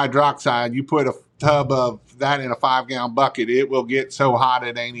 Sodium hydroxide, you put a tub of that in a 5-gallon bucket, it will get so hot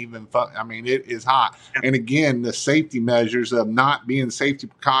it ain't even fun. I mean, it is hot. And again, the safety measures of not being safety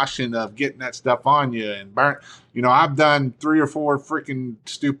precaution of getting that stuff on you and burn. I've done 3 or 4 freaking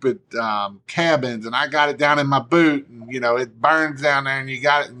stupid cabins, and I got it down in my boot, and it burns down there, and you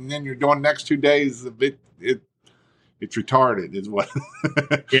got it, and then you're doing the next 2 days of it. It's retarded, is what.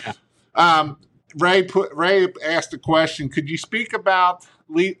 Yeah. Ray asked a question. Could you speak about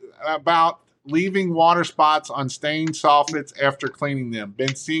leaving water spots on stained soffits after cleaning them?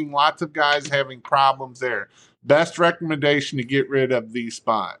 Been seeing lots of guys having problems there. Best recommendation to get rid of these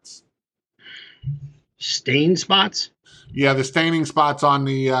spots. Stain spots? Yeah, the staining spots on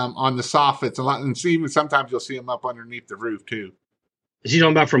the soffits a lot, and even sometimes you'll see them up underneath the roof too. Is he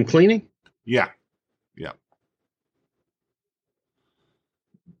talking about from cleaning? Yeah.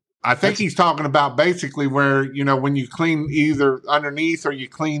 I think he's talking about basically where, when you clean either underneath or you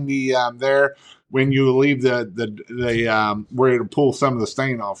clean the there, when you leave the where it'll pull some of the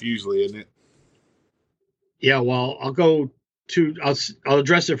stain off usually, isn't it? Yeah, well, I'll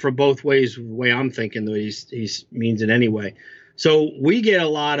address it from both ways, the way I'm thinking, though he means it anyway. So we get a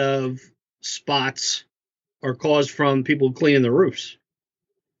lot of spots are caused from people cleaning the roofs.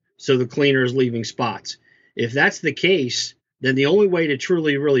 So the cleaner is leaving spots. If that's the case, then the only way to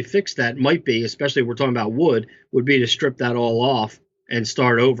truly really fix that might be, especially if we're talking about wood, would be to strip that all off and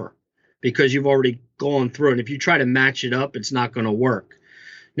start over because you've already gone through it. And if you try to match it up, it's not going to work.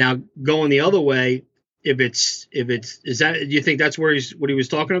 Now, going the other way, do you think that's what he was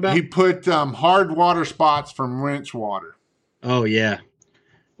talking about? He put hard water spots from rinse water. Oh, yeah.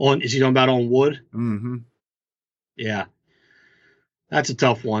 Is he talking about on wood? Mm-hmm. Yeah. That's a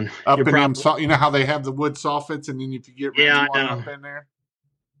tough one. Up in them, how they have the wood soffits, and then if you get rinse water up in there,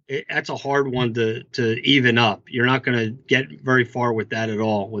 that's a hard one to even up. You're not going to get very far with that at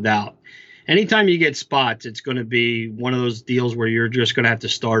all. Without anytime you get spots, it's going to be one of those deals where you're just going to have to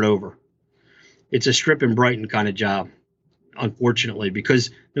start over. It's a strip and brighten kind of job, unfortunately,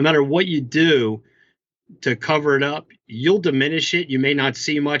 because no matter what you do to cover it up, you'll diminish it. You may not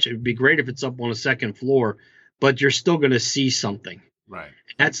see much. It would be great if it's up on a second floor, but you're still going to see something. Right.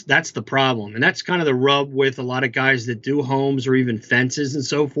 That's the problem. And that's kind of the rub with a lot of guys that do homes or even fences and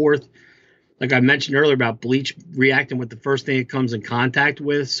so forth. Like I mentioned earlier about bleach reacting with the first thing it comes in contact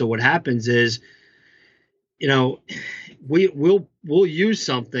with. So what happens is, we'll use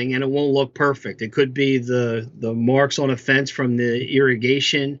something and it won't look perfect. It could be the marks on a fence from the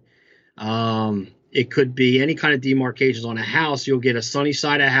irrigation. It could be any kind of demarcations on a house. You'll get a sunny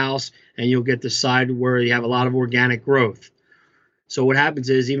side of house and you'll get the side where you have a lot of organic growth. So what happens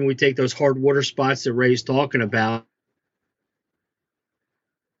is even we take those hard water spots that Ray's talking about,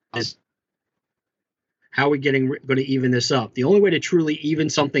 How are we going to even this up? The only way to truly even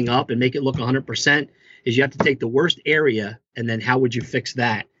something up and make it look 100% is you have to take the worst area, and then how would you fix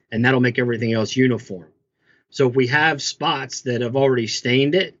that? And that'll make everything else uniform. So if we have spots that have already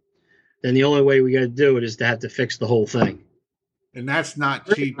stained it, then the only way we got to do it is to have to fix the whole thing. And that's not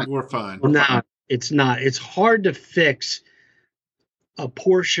cheap or fun. No, it's not. It's hard to fix a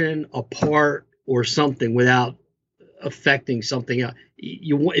portion, a part, or something without affecting something else.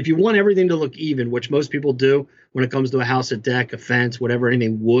 If you want everything to look even, which most people do when it comes to a house, a deck, a fence, whatever,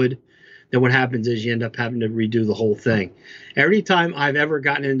 anything wood, then what happens is you end up having to redo the whole thing. Every time I've ever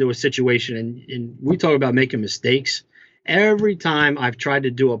gotten into a situation, and we talk about making mistakes, every time I've tried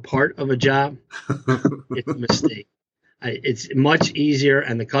to do a part of a job, it's a mistake. It's much easier,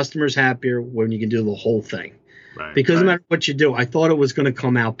 and the customer's happier when you can do the whole thing. Right, because no matter what you do, I thought it was going to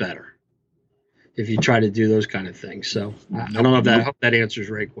come out better if you try to do those kind of things. So I don't know if that, I hope that answers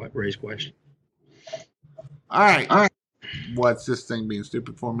Ray's question. All right. What's this thing being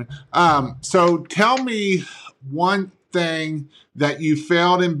stupid for me? So tell me one thing that you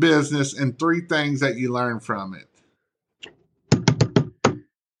failed in business and 3 things that you learned from it.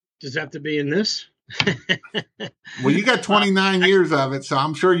 Does it have to be in this? Well, you got 29 years of it, so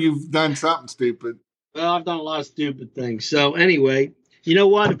I'm sure you've done something stupid. Well, I've done a lot of stupid things. So anyway, you know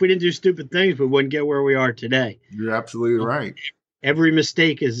what? If we didn't do stupid things, we wouldn't get where we are today. You're absolutely right. Every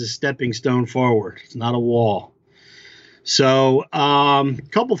mistake is a stepping stone forward. It's not a wall. So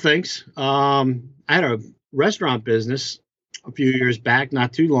couple things. I had a restaurant business a few years back,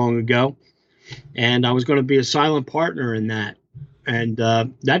 not too long ago, and I was going to be a silent partner in that. And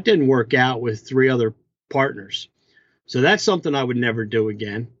that didn't work out with 3 other partners. So that's something I would never do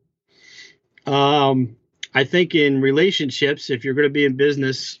again. I think in relationships, if you're going to be in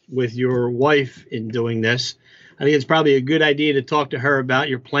business with your wife in doing this, I think it's probably a good idea to talk to her about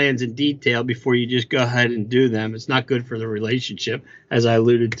your plans in detail before you just go ahead and do them. It's not good for the relationship, as I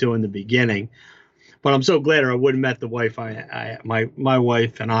alluded to in the beginning. But I'm so glad I wouldn't met the wife. My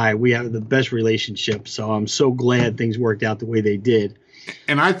wife and I, we have the best relationship. So I'm so glad things worked out the way they did.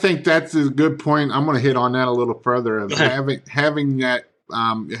 And I think that's a good point. I'm going to hit on that a little further of having that.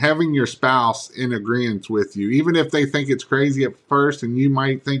 Having your spouse in agreement with you, even if they think it's crazy at first, and you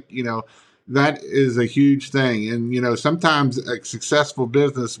might think, that is a huge thing. And, sometimes a successful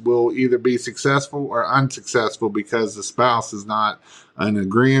business will either be successful or unsuccessful because the spouse is not in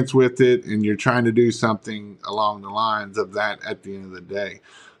agreement with it, and you're trying to do something along the lines of that at the end of the day.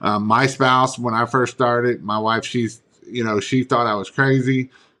 My spouse, when I first started, my wife, she thought I was crazy,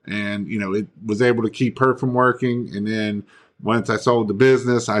 and, it was able to keep her from working. And then once I sold the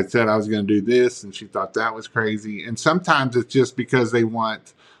business, I said I was going to do this, and she thought that was crazy. And sometimes it's just because they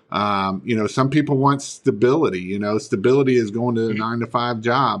want, some people want stability. Stability is going to a 9-to-5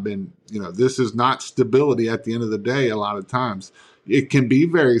 job, and this is not stability at the end of the day. A lot of times, it can be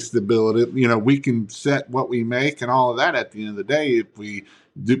very stability. We can set what we make and all of that at the end of the day if we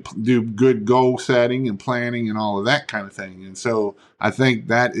do good goal setting and planning and all of that kind of thing. And so I think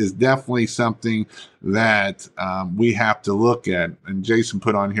that is definitely something that we have to look at. And Jason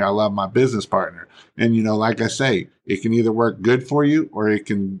put on here, I love my business partner. And, like I say, it can either work good for you, or you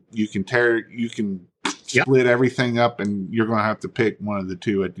can split everything up, and you're going to have to pick one of the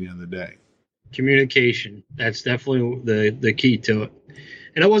two at the end of the day. Communication. That's definitely the key to it.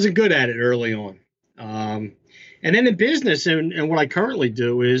 And I wasn't good at it early on. And then in business, and what I currently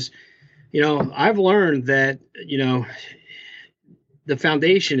do is, I've learned that, the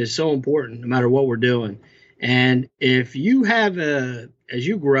foundation is so important no matter what we're doing. And if you have as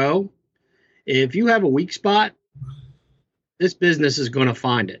you grow, if you have a weak spot, this business is going to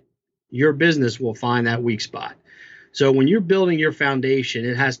find it. Your business will find that weak spot. So when you're building your foundation,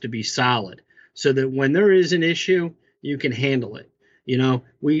 it has to be solid so that when there is an issue, you can handle it.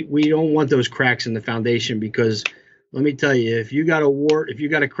 We don't want those cracks in the foundation, because let me tell you, if you got a wart, if you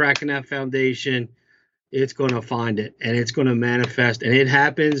got a crack in that foundation, it's going to find it, and it's going to manifest, and it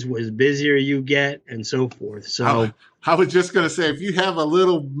happens as busier you get and so forth. So I was just going to say, if you have a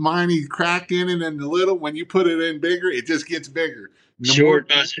little minor crack in it, and the little, when you put it in bigger, it just gets bigger. Sure it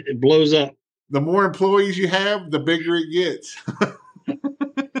does. It blows up. The more employees you have, the bigger it gets.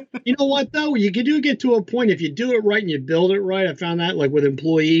 You know what, though? You do get to a point, if you do it right and you build it right. I found that, like with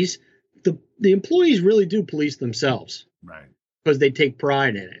employees, the employees really do police themselves. Right. Because they take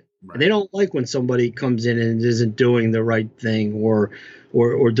pride in it. Right. And they don't like when somebody comes in and isn't doing the right thing or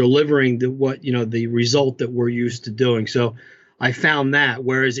delivering the result that we're used to doing. So I found that,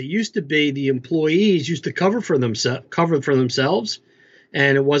 whereas it used to be the employees used to cover for themselves,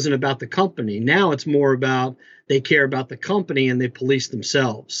 and it wasn't about the company. Now it's more about they care about the company and they police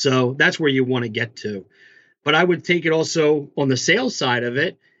themselves. So that's where you want to get to. But I would take it also on the sales side of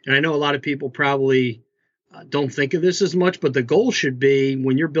it. And I know a lot of people probably don't think of this as much, but the goal should be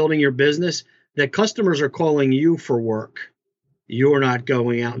when you're building your business that customers are calling you for work. You're not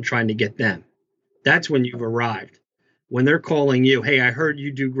going out and trying to get them. That's when you've arrived. When they're calling you, hey, I heard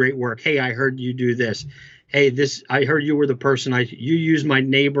you do great work. Hey, I heard you do this. Hey, I heard you were the person you used my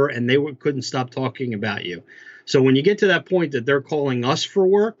neighbor and they couldn't stop talking about you. So when you get to that point that they're calling us for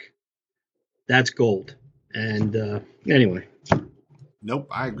work, that's gold. And anyway. Nope,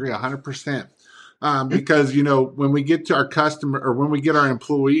 I agree 100%. Because, when we get to our customer or when we get our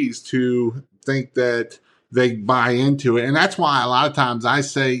employees to think that they buy into it. And that's why a lot of times I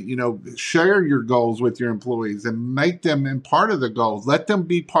say, share your goals with your employees and make them in part of the goals. Let them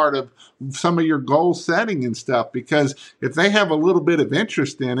be part of some of your goal setting and stuff, because if they have a little bit of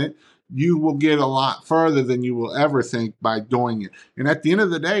interest in it, you will get a lot further than you will ever think by doing it. And at the end of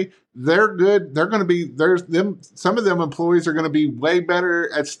the day, they're good. They're going to be, some of them employees are going to be way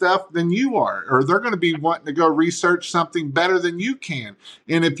better at stuff than you are, or they're going to be wanting to go research something better than you can.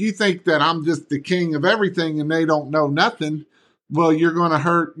 And if you think that I'm just the king of everything and they don't know nothing, well, you're going to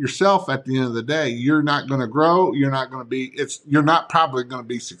hurt yourself at the end of the day. You're not going to grow. You're not probably going to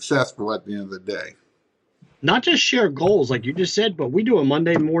be successful at the end of the day. Not just share goals like you just said, but we do a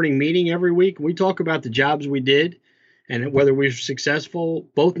Monday morning meeting every week. We talk about the jobs we did and whether we were successful,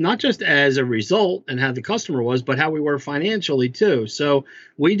 both not just as a result and how the customer was, but how we were financially too. So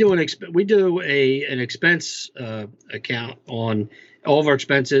we do an expense account on all of our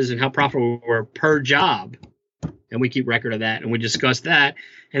expenses and how profitable we were per job, and we keep record of that and we discuss that.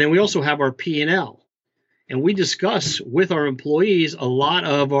 And then we also have our P&L, and we discuss with our employees a lot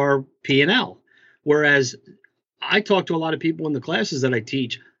of our P&L. Whereas I talk to a lot of people in the classes that I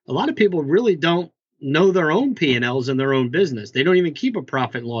teach, a lot of people really don't know their own P&Ls in their own business. They don't even keep a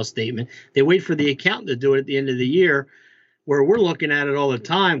profit and loss statement. They wait for the accountant to do it at the end of the year, where we're looking at it all the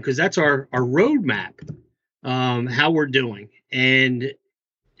time because that's our roadmap, how we're doing. And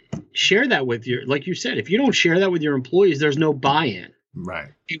share that with like you said, if you don't share that with your employees, there's no buy-in. Right.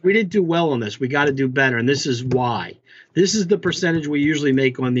 We didn't do well on this. We got to do better. And this is why. This is the percentage we usually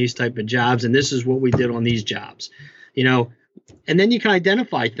make on these type of jobs. And this is what we did on these jobs, and then you can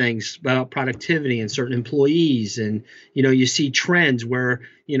identify things about productivity and certain employees. And, you see trends where,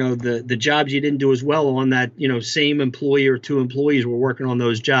 the jobs you didn't do as well on that, same employee or two employees were working on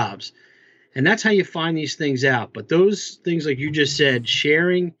those jobs. And that's how you find these things out. But those things, like you just said,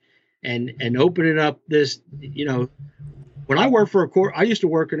 sharing and opening up this, when I worked for I used to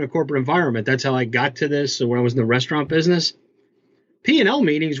work in a corporate environment. That's how I got to this. So when I was in the restaurant business, P&L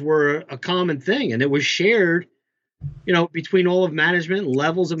meetings were a common thing, and it was shared, between all of management,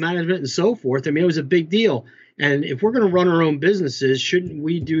 levels of management, and so forth. I mean, it was a big deal. And if we're going to run our own businesses, shouldn't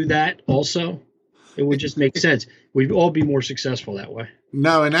we do that also? It would just make sense. We'd all be more successful that way.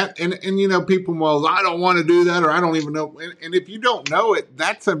 No, and people, well, I don't want to do that, or I don't even know. And if you don't know it,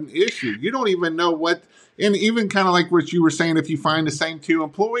 that's an issue. You don't even know what. And even kind of like what you were saying, if you find the same two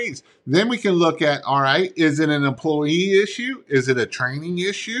employees, then we can look at, all right, is it an employee issue? Is it a training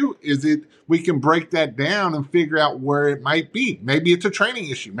issue? We can break that down and figure out where it might be. Maybe it's a training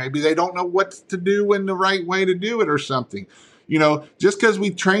issue. Maybe they don't know what to do and the right way to do it or something. Just because we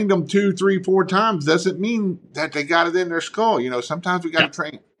trained them 2, 3, 4 times doesn't mean that they got it in their skull. Sometimes we got to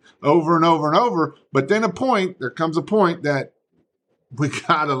train over and over and over. But then there comes a point that we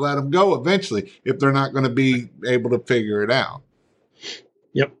got to let them go eventually if they're not going to be able to figure it out.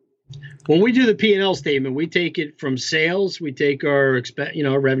 Yep. When we do the P&L statement, we take it from sales, we take our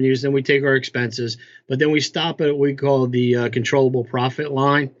our revenues, then we take our expenses, but then we stop at what we call the controllable profit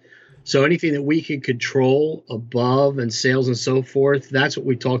line. So anything that we can control above and sales and so forth, that's what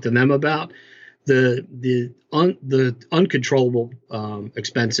we talk to them about. The uncontrollable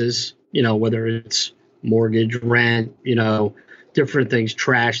expenses, whether it's mortgage, rent, different things,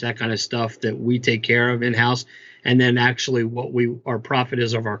 trash, that kind of stuff that we take care of in-house. And then actually what our profit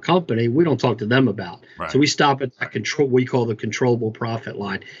is of our company, we don't talk to them about. Right. So we stop at that we call the controllable profit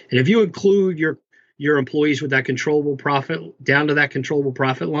line. And if you include your employees with that controllable profit down to that controllable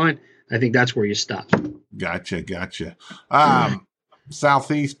profit line, I think that's where you stop. Gotcha.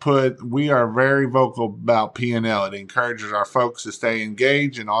 Southeast we are very vocal about P&L. It encourages our folks to stay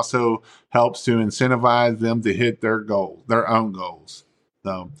engaged and also helps to incentivize them to hit their own goals.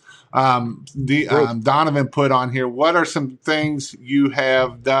 So, Donovan put on here, what are some things you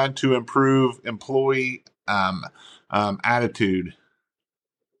have done to improve employee attitude?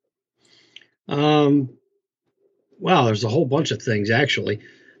 Well, there's a whole bunch of things actually.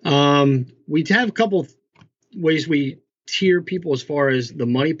 We have a couple ways we tier people as far as the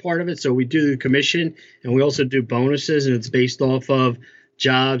money part of it. So we do commission and we also do bonuses, and it's based off of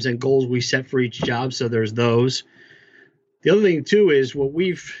jobs and goals we set for each job. So there's those. The other thing too is what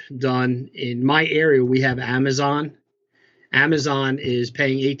we've done in my area. We have Amazon. Amazon is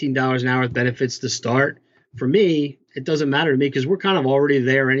paying $18 an hour with benefits to start. For me, it doesn't matter to me because we're kind of already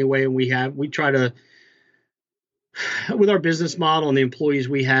there anyway. And we try to, with our business model and the employees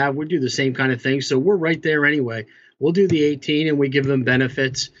we have, we do the same kind of thing. So we're right there anyway. We'll do the 18 and we give them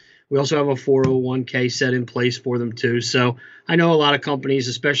benefits. We also have a 401k set in place for them too. So I know a lot of companies,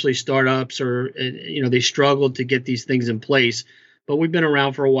 especially startups, they struggle to get these things in place, but we've been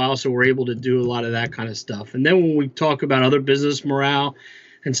around for a while, so we're able to do a lot of that kind of stuff. And then when we talk about other business morale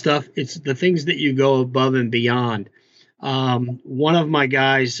and stuff, it's the things that you go above and beyond. One of my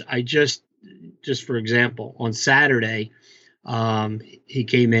guys, just for example, on Saturday, he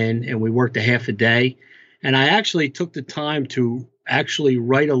came in and we worked a half a day, and I actually took the time to actually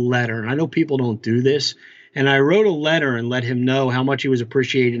write a letter. And I know people don't do this. And I wrote a letter and let him know how much he was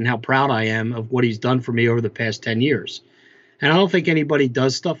appreciated and how proud I am of what he's done for me over the past 10 years. And I don't think anybody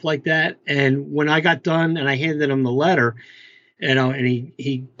does stuff like that. And when I got done and I handed him the letter, and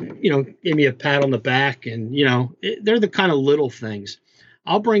he gave me a pat on the back, and, they're the kind of little things.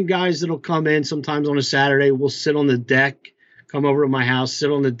 I'll bring guys that'll come in sometimes on a Saturday. We'll sit on the deck, come over to my house, sit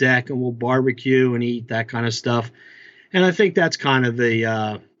on the deck, and we'll barbecue and eat, that kind of stuff. And I think that's kind of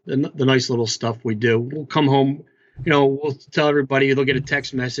the nice little stuff we do. We'll come home, we'll tell everybody, they'll get a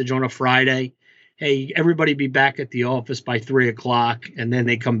text message on a Friday. Hey, everybody be back at the office by 3:00. And then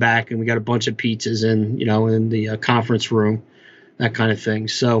they come back and we got a bunch of pizzas in the conference room, that kind of thing.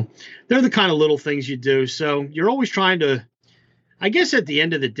 So they're the kind of little things you do. So you're always trying to, I guess at the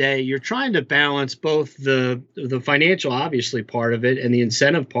end of the day, you're trying to balance both the financial, obviously, part of it and the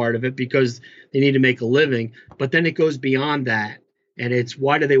incentive part of it, because they need to make a living. But then it goes beyond that. And it's,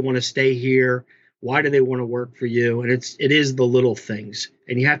 why do they want to stay here? Why do they want to work for you? And it is the little things.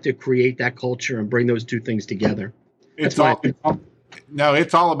 And you have to create that culture and bring those two things together. It's all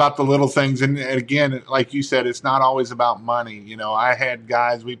about the little things. And again, like you said, it's not always about money. I had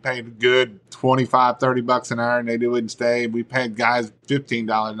guys, we paid good $25, $30 an hour and they wouldn't stay. We paid guys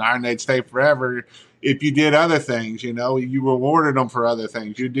 $15 an hour and they'd stay forever. If you did other things, you rewarded them for other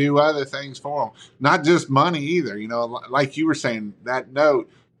things. You do other things for them, not just money either. Like you were saying, that note,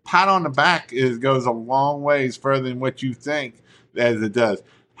 pat on the back goes a long ways further than what you think as it does.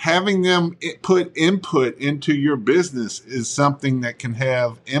 Having them put input into your business is something that can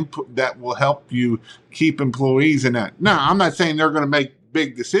have input that will help you keep employees in that. Now, I'm not saying they're going to make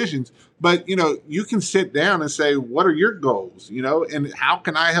big decisions, but, you can sit down and say, what are your goals, and how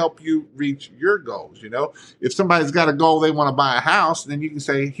can I help you reach your goals? If somebody's got a goal, they want to buy a house, then you can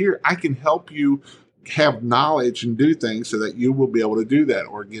say, here, I can help you have knowledge and do things so that you will be able to do that,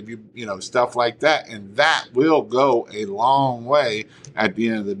 or give you, stuff like that. And that will go a long way at the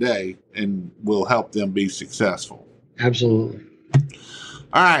end of the day and will help them be successful. Absolutely.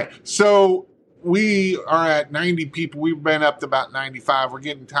 All right. So we are at 90 people. We've been up to about 95. We're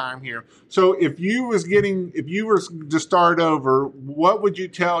getting time here. So if you were to start over, what would you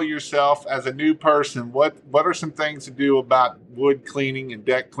tell yourself as a new person? What are some things to do about wood cleaning and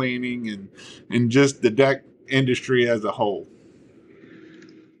deck cleaning and just the deck industry as a whole?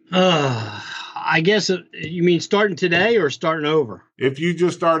 I guess you mean starting today or starting over? If you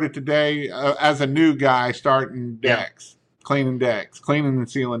just started today as a new guy starting decks, cleaning and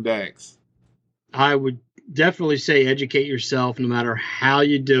sealing decks. I would definitely say educate yourself no matter how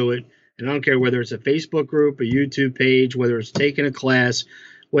you do it. And I don't care whether it's a Facebook group, a YouTube page, whether it's taking a class,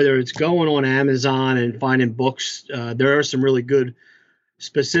 whether it's going on Amazon and finding books. There are some really good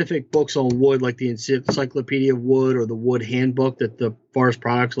specific books on wood, like the Encyclopedia of Wood or the Wood Handbook that the Forest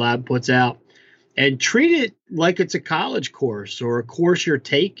Products Lab puts out. And treat it like it's a college course or a course you're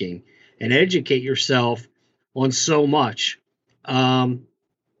taking, and educate yourself on so much.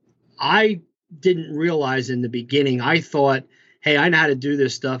 I didn't realize in the beginning, I thought, hey, I know how to do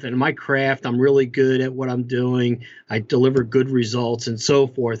this stuff. And my craft, I'm really good at what I'm doing. I deliver good results and so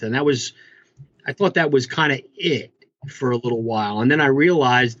forth. And I thought that was kind of it for a little while. And then I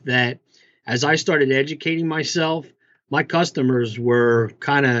realized that as I started educating myself, my customers were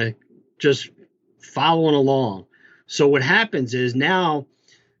kind of just following along. So what happens is now,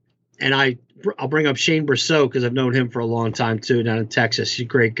 and I'll bring up Shane Brosseau because I've known him for a long time too, down in Texas. He's a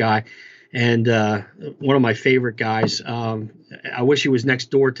great guy. And one of my favorite guys. I wish he was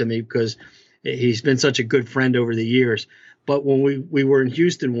next door to me because he's been such a good friend over the years. But when we were in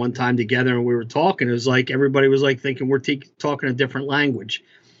Houston one time together and we were talking, it was like everybody was like thinking we're talking a different language.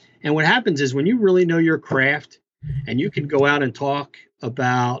 And what happens is when you really know your craft and you can go out and talk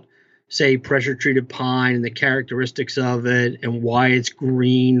about, say, pressure treated pine and the characteristics of it and why it's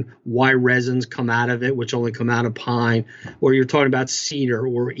green, why resins come out of it, which only come out of pine, or you're talking about cedar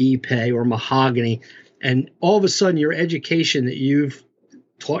or ipe or mahogany. And all of a sudden your education that you've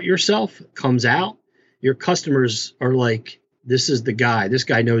taught yourself comes out. Your customers are like, this is the guy. This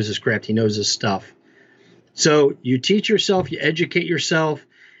guy knows his craft. He knows his stuff. So you teach yourself, you educate yourself,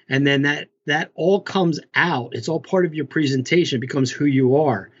 and then that all comes out. It's all part of your presentation. It becomes who you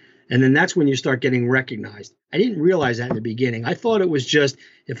are. And then that's when you start getting recognized. I didn't realize that in the beginning. I thought it was just,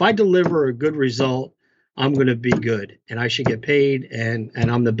 if I deliver a good result, I'm going to be good and I should get paid and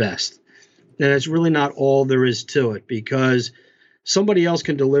I'm the best. And it's really not all there is to it, because somebody else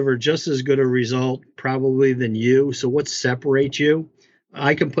can deliver just as good a result probably than you. So what separates you?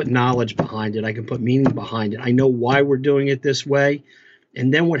 I can put knowledge behind it. I can put meaning behind it. I know why we're doing it this way.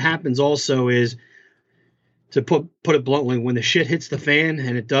 And then what happens also is, to put it bluntly, when the shit hits the fan,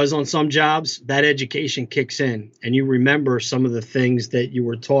 and it does on some jobs, that education kicks in and you remember some of the things that you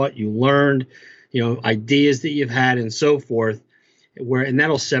were taught, you learned, ideas that you've had and so forth, and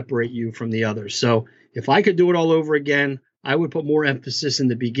that'll separate you from the others. So if I could do it all over again, I would put more emphasis in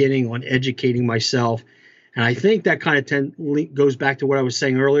the beginning on educating myself. And I think that kind of goes back to what I was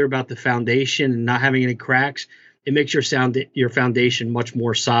saying earlier about the foundation and not having any cracks. It makes your foundation much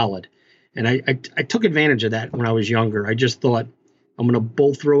more solid. And I took advantage of that when I was younger. I just thought, I'm going to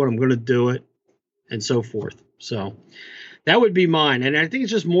bolt through it. I'm going to do it and so forth. So that would be mine. And I think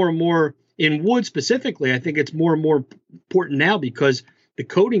it's just more and more in wood specifically. I think it's more and more important now because the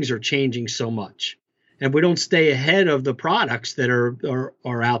coatings are changing so much. And if we don't stay ahead of the products that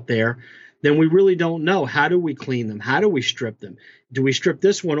are out there, then we really don't know. How do we clean them? How do we strip them? Do we strip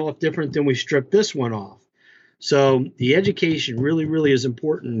this one off different than we strip this one off? So the education really, really is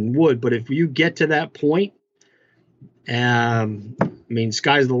important in wood. But if you get to that point,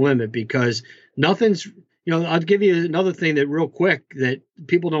 sky's the limit, because nothing's, I'll give you another thing that real quick that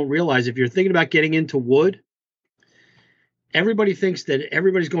people don't realize. If you're thinking about getting into wood, everybody thinks that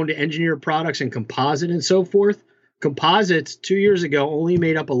everybody's going to engineer products and composite and so forth. Composites 2 years ago only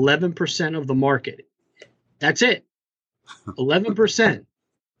made up 11% of the market. That's it. 11%.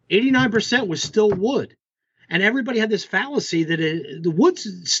 89% was still wood. And everybody had this fallacy that the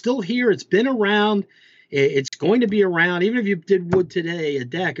wood's still here. It's been around. It's going to be around. Even if you did wood today, a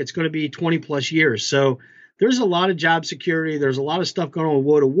deck, it's going to be 20 plus years. So there's a lot of job security. There's a lot of stuff going on with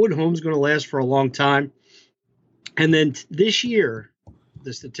wood. A wood home's going to last for a long time. And then this year,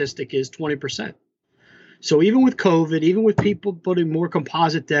 the statistic is 20%. So even with COVID, even with people putting more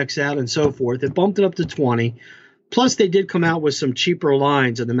composite decks out and so forth, it bumped it up to 20. Plus, they did come out with some cheaper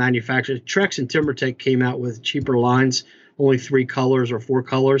lines of the manufacturers. Trex and TimberTech came out with cheaper lines, only 3 colors or 4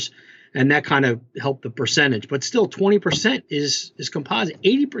 colors, and that kind of helped the percentage. But still, 20% is composite.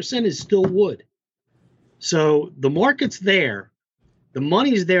 80% is still wood. So the market's there. The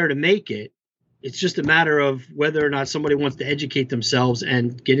money's there to make it. It's just a matter of whether or not somebody wants to educate themselves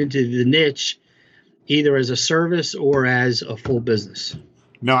and get into the niche, either as a service or as a full business.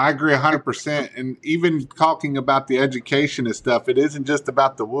 No, I agree 100%. And even talking about the education and stuff, it isn't just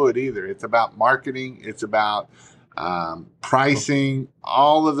about the wood either. It's about marketing. It's about pricing,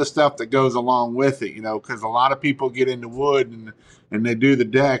 all of the stuff that goes along with it, because a lot of people get into wood and they do the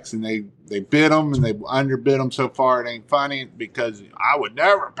decks and they bid them and they underbid them so far it ain't funny, because I would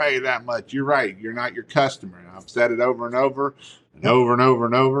never pay that much. You're right. You're not your customer. And I've said it over and over. And over and over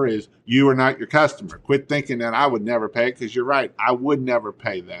and over is, you are not your customer. Quit thinking that I would never pay, because you're right. I would never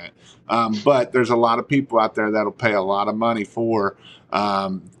pay that. But there's a lot of people out there that'll pay a lot of money for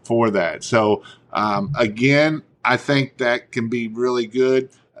that. So, again, I think that can be really good.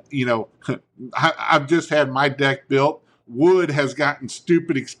 I've just had my deck built. Wood has gotten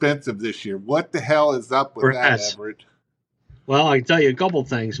stupid expensive this year. What the hell is up with that, Everett? Well, I can tell you a couple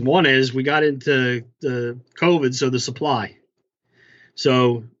things. One is we got into the COVID, so the supply.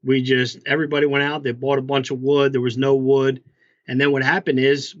 So everybody went out, they bought a bunch of wood. There was no wood. And then what happened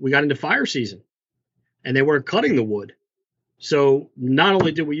is we got into fire season and they weren't cutting the wood. So not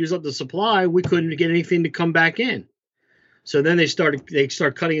only did we use up the supply, we couldn't get anything to come back in. So then they start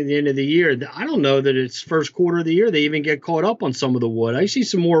cutting at the end of the year. I don't know that it's first quarter of the year they even get caught up on some of the wood. I see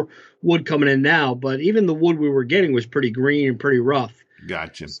some more wood coming in now, but even the wood we were getting was pretty green and pretty rough.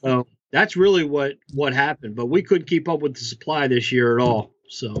 Gotcha. So that's really what happened, but we couldn't keep up with the supply this year at all.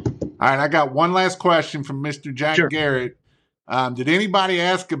 So, all right, I got one last question from Mr. Jack Garrett. Did anybody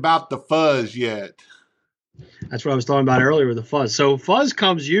ask about the fuzz yet? That's what I was talking about earlier with the fuzz. So fuzz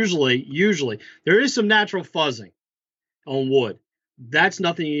comes usually there is some natural fuzzing on wood. That's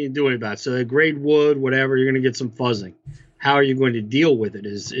nothing you can do anything about. So grade wood, whatever, you're going to get some fuzzing. How are you going to deal with it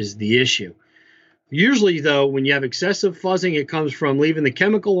is the issue. Usually, though, when you have excessive fuzzing, it comes from leaving the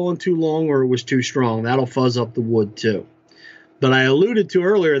chemical on too long or it was too strong. That'll fuzz up the wood too. But I alluded to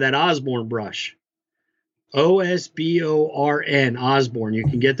earlier that Osborne brush. Osborn, Osborne. You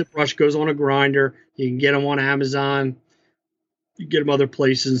can get the brush, goes on a grinder. You can get them on Amazon. You get them other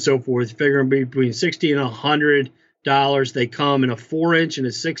places and so forth. Figure them between $60 and $100. They come in a 4-inch and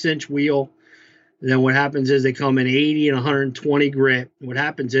a 6-inch wheel. And then what happens is they come in 80 and 120 grit. What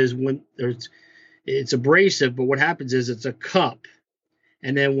happens is when it's abrasive, but what happens is it's a cup.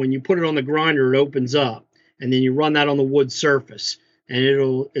 And then when you put it on the grinder, it opens up. And then you run that on the wood surface.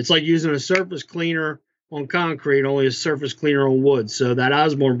 And it's like using a surface cleaner on concrete, only a surface cleaner on wood. So that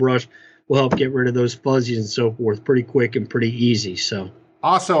Osborne brush will help get rid of those fuzzies and so forth pretty quick and pretty easy. So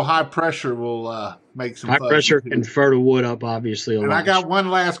also high pressure will make some high pressure can fur the wood up, obviously. And I got one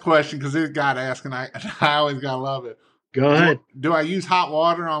last question because it got asked, and I always gotta love it. Go ahead. Do I use hot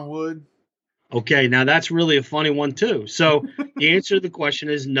water on wood? Okay, now that's really a funny one too. So the answer to the question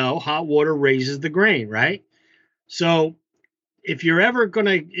is no. Hot water raises the grain, right? So if you're ever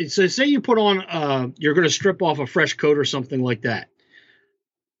going to, so say you put on, you're going to strip off a fresh coat or something like that.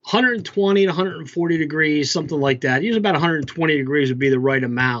 120 to 140 degrees, something like that. Use about 120 degrees would be the right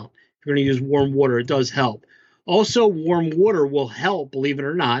amount. If you're going to use warm water, it does help. Also, warm water will help, believe it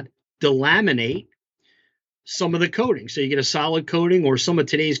or not, delaminate some of the coating. So you get a solid coating or some of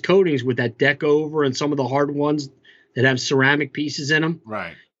today's coatings with that deck over and some of the hard ones that have ceramic pieces in them.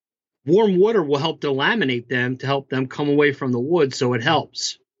 Right. Warm water will help delaminate them to help them come away from the wood, so it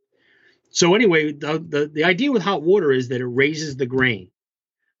helps. So anyway, the idea with hot water is that it raises the grain.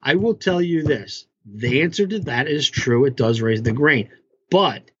 I will tell you this. The answer to that is true. It does raise the grain.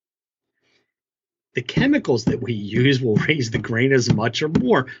 But the chemicals that we use will raise the grain as much or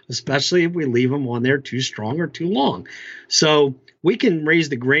more, especially if we leave them on there too strong or too long. So we can raise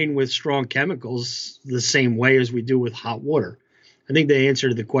the grain with strong chemicals the same way as we do with hot water. I think the answer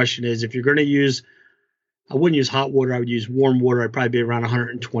to the question is if you're going to use, I wouldn't use hot water. I would use warm water. I'd probably be around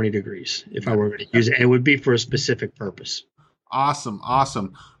 120 degrees if I were going to use it. And it would be for a specific purpose. Awesome.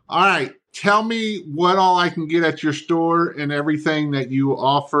 Awesome. All right. Tell me what all I can get at your store and everything that you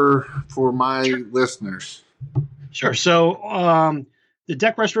offer for my listeners. Sure. So the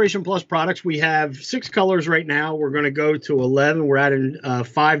Deck Restoration Plus products, we have 6 colors right now. We're going to go to 11. We're adding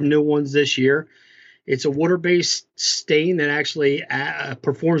 5 new ones this year. It's a water-based stain that actually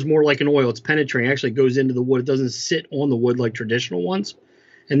performs more like an oil. It's penetrating. It actually goes into the wood. It doesn't sit on the wood like traditional ones.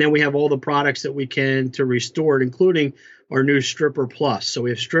 And then we have all the products that we can to restore it, including our new Stripper Plus. So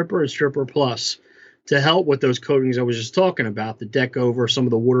we have Stripper and Stripper Plus to help with those coatings I was just talking about, the deck over, some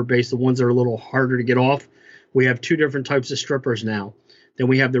of the water-based, the ones that are a little harder to get off. We have 2 different types of strippers now. Then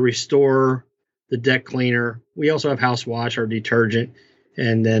we have the Restorer, the deck cleaner. We also have House Wash, our detergent,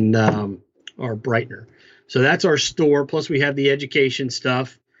 and then our brightener. So that's our store. Plus we have the education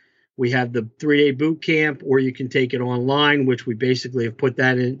stuff. We have the 3-day boot camp, or you can take it online, which we basically have put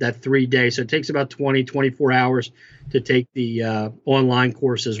that in that 3-day. So it takes about 24 hours to take the online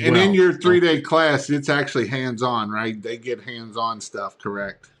course as well. And in your 3-day class, it's actually hands-on, right? They get hands-on stuff,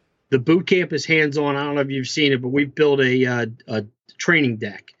 correct? The boot camp is hands-on. I don't know if you've seen it, but we've built a training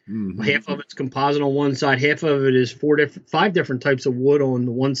deck. Mm-hmm. Half of it's composite on one side. Half of it is 5 different types of wood on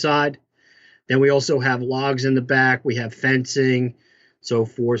the one side. Then we also have logs in the back. We have fencing, so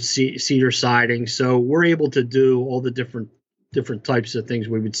for cedar siding. So we're able to do all the different types of things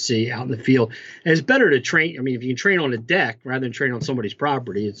we would see out in the field. And it's better to train. I mean, if you can train on a deck rather than train on somebody's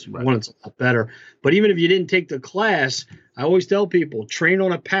property, it's a lot better. But even if you didn't take the class, I always tell people, train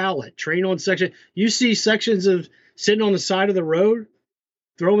on a pallet, train on section. You see sections of sitting on the side of the road,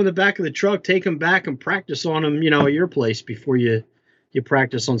 throw them in the back of the truck, take them back and practice on them, at your place before you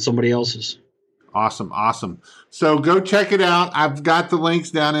practice on somebody else's. Awesome. Awesome. So go check it out. I've got the links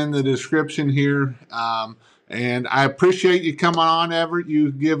down in the description here. And I appreciate you coming on, Everett.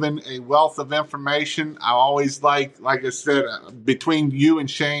 You've given a wealth of information. I always like I said, between you and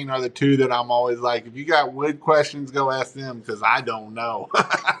Shane are the two that I'm always like, if you got wood questions, go ask them because I don't know.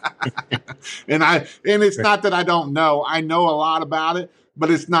 and it's not that I don't know. I know a lot about it, but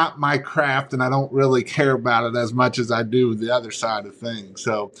it's not my craft, and I don't really care about it as much as I do the other side of things.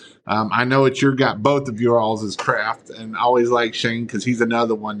 So I know got both of your all's craft, and I always like Shane because he's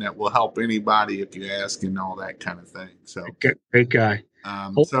another one that will help anybody if you ask and all that kind of thing. So great guy.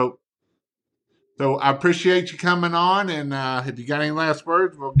 So I appreciate you coming on, and if you got any last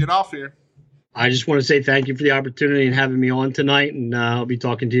words, we'll get off here. I just want to say thank you for the opportunity and having me on tonight, and I'll be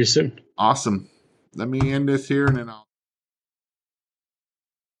talking to you soon. Awesome. Let me end this here and then I'll.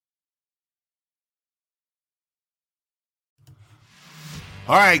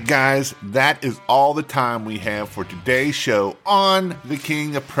 All right, guys, that is all the time we have for today's show on the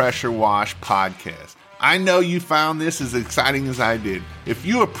King of Pressure Wash podcast. I know you found this as exciting as I did. If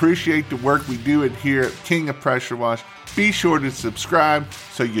you appreciate the work we do here at King of Pressure Wash, be sure to subscribe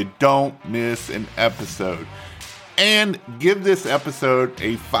so you don't miss an episode. And give this episode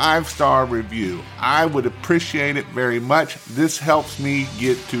a 5-star review. I would appreciate it very much. This helps me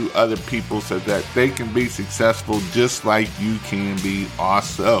get to other people so that they can be successful just like you can be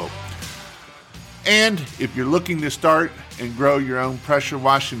also. And if you're looking to start and grow your own pressure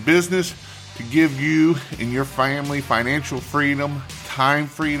washing business to give you and your family financial freedom, time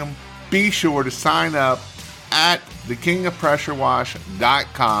freedom, be sure to sign up at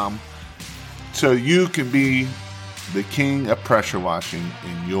thekingofpressurewash.com so you can be the king of pressure washing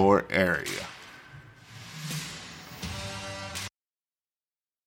in your area.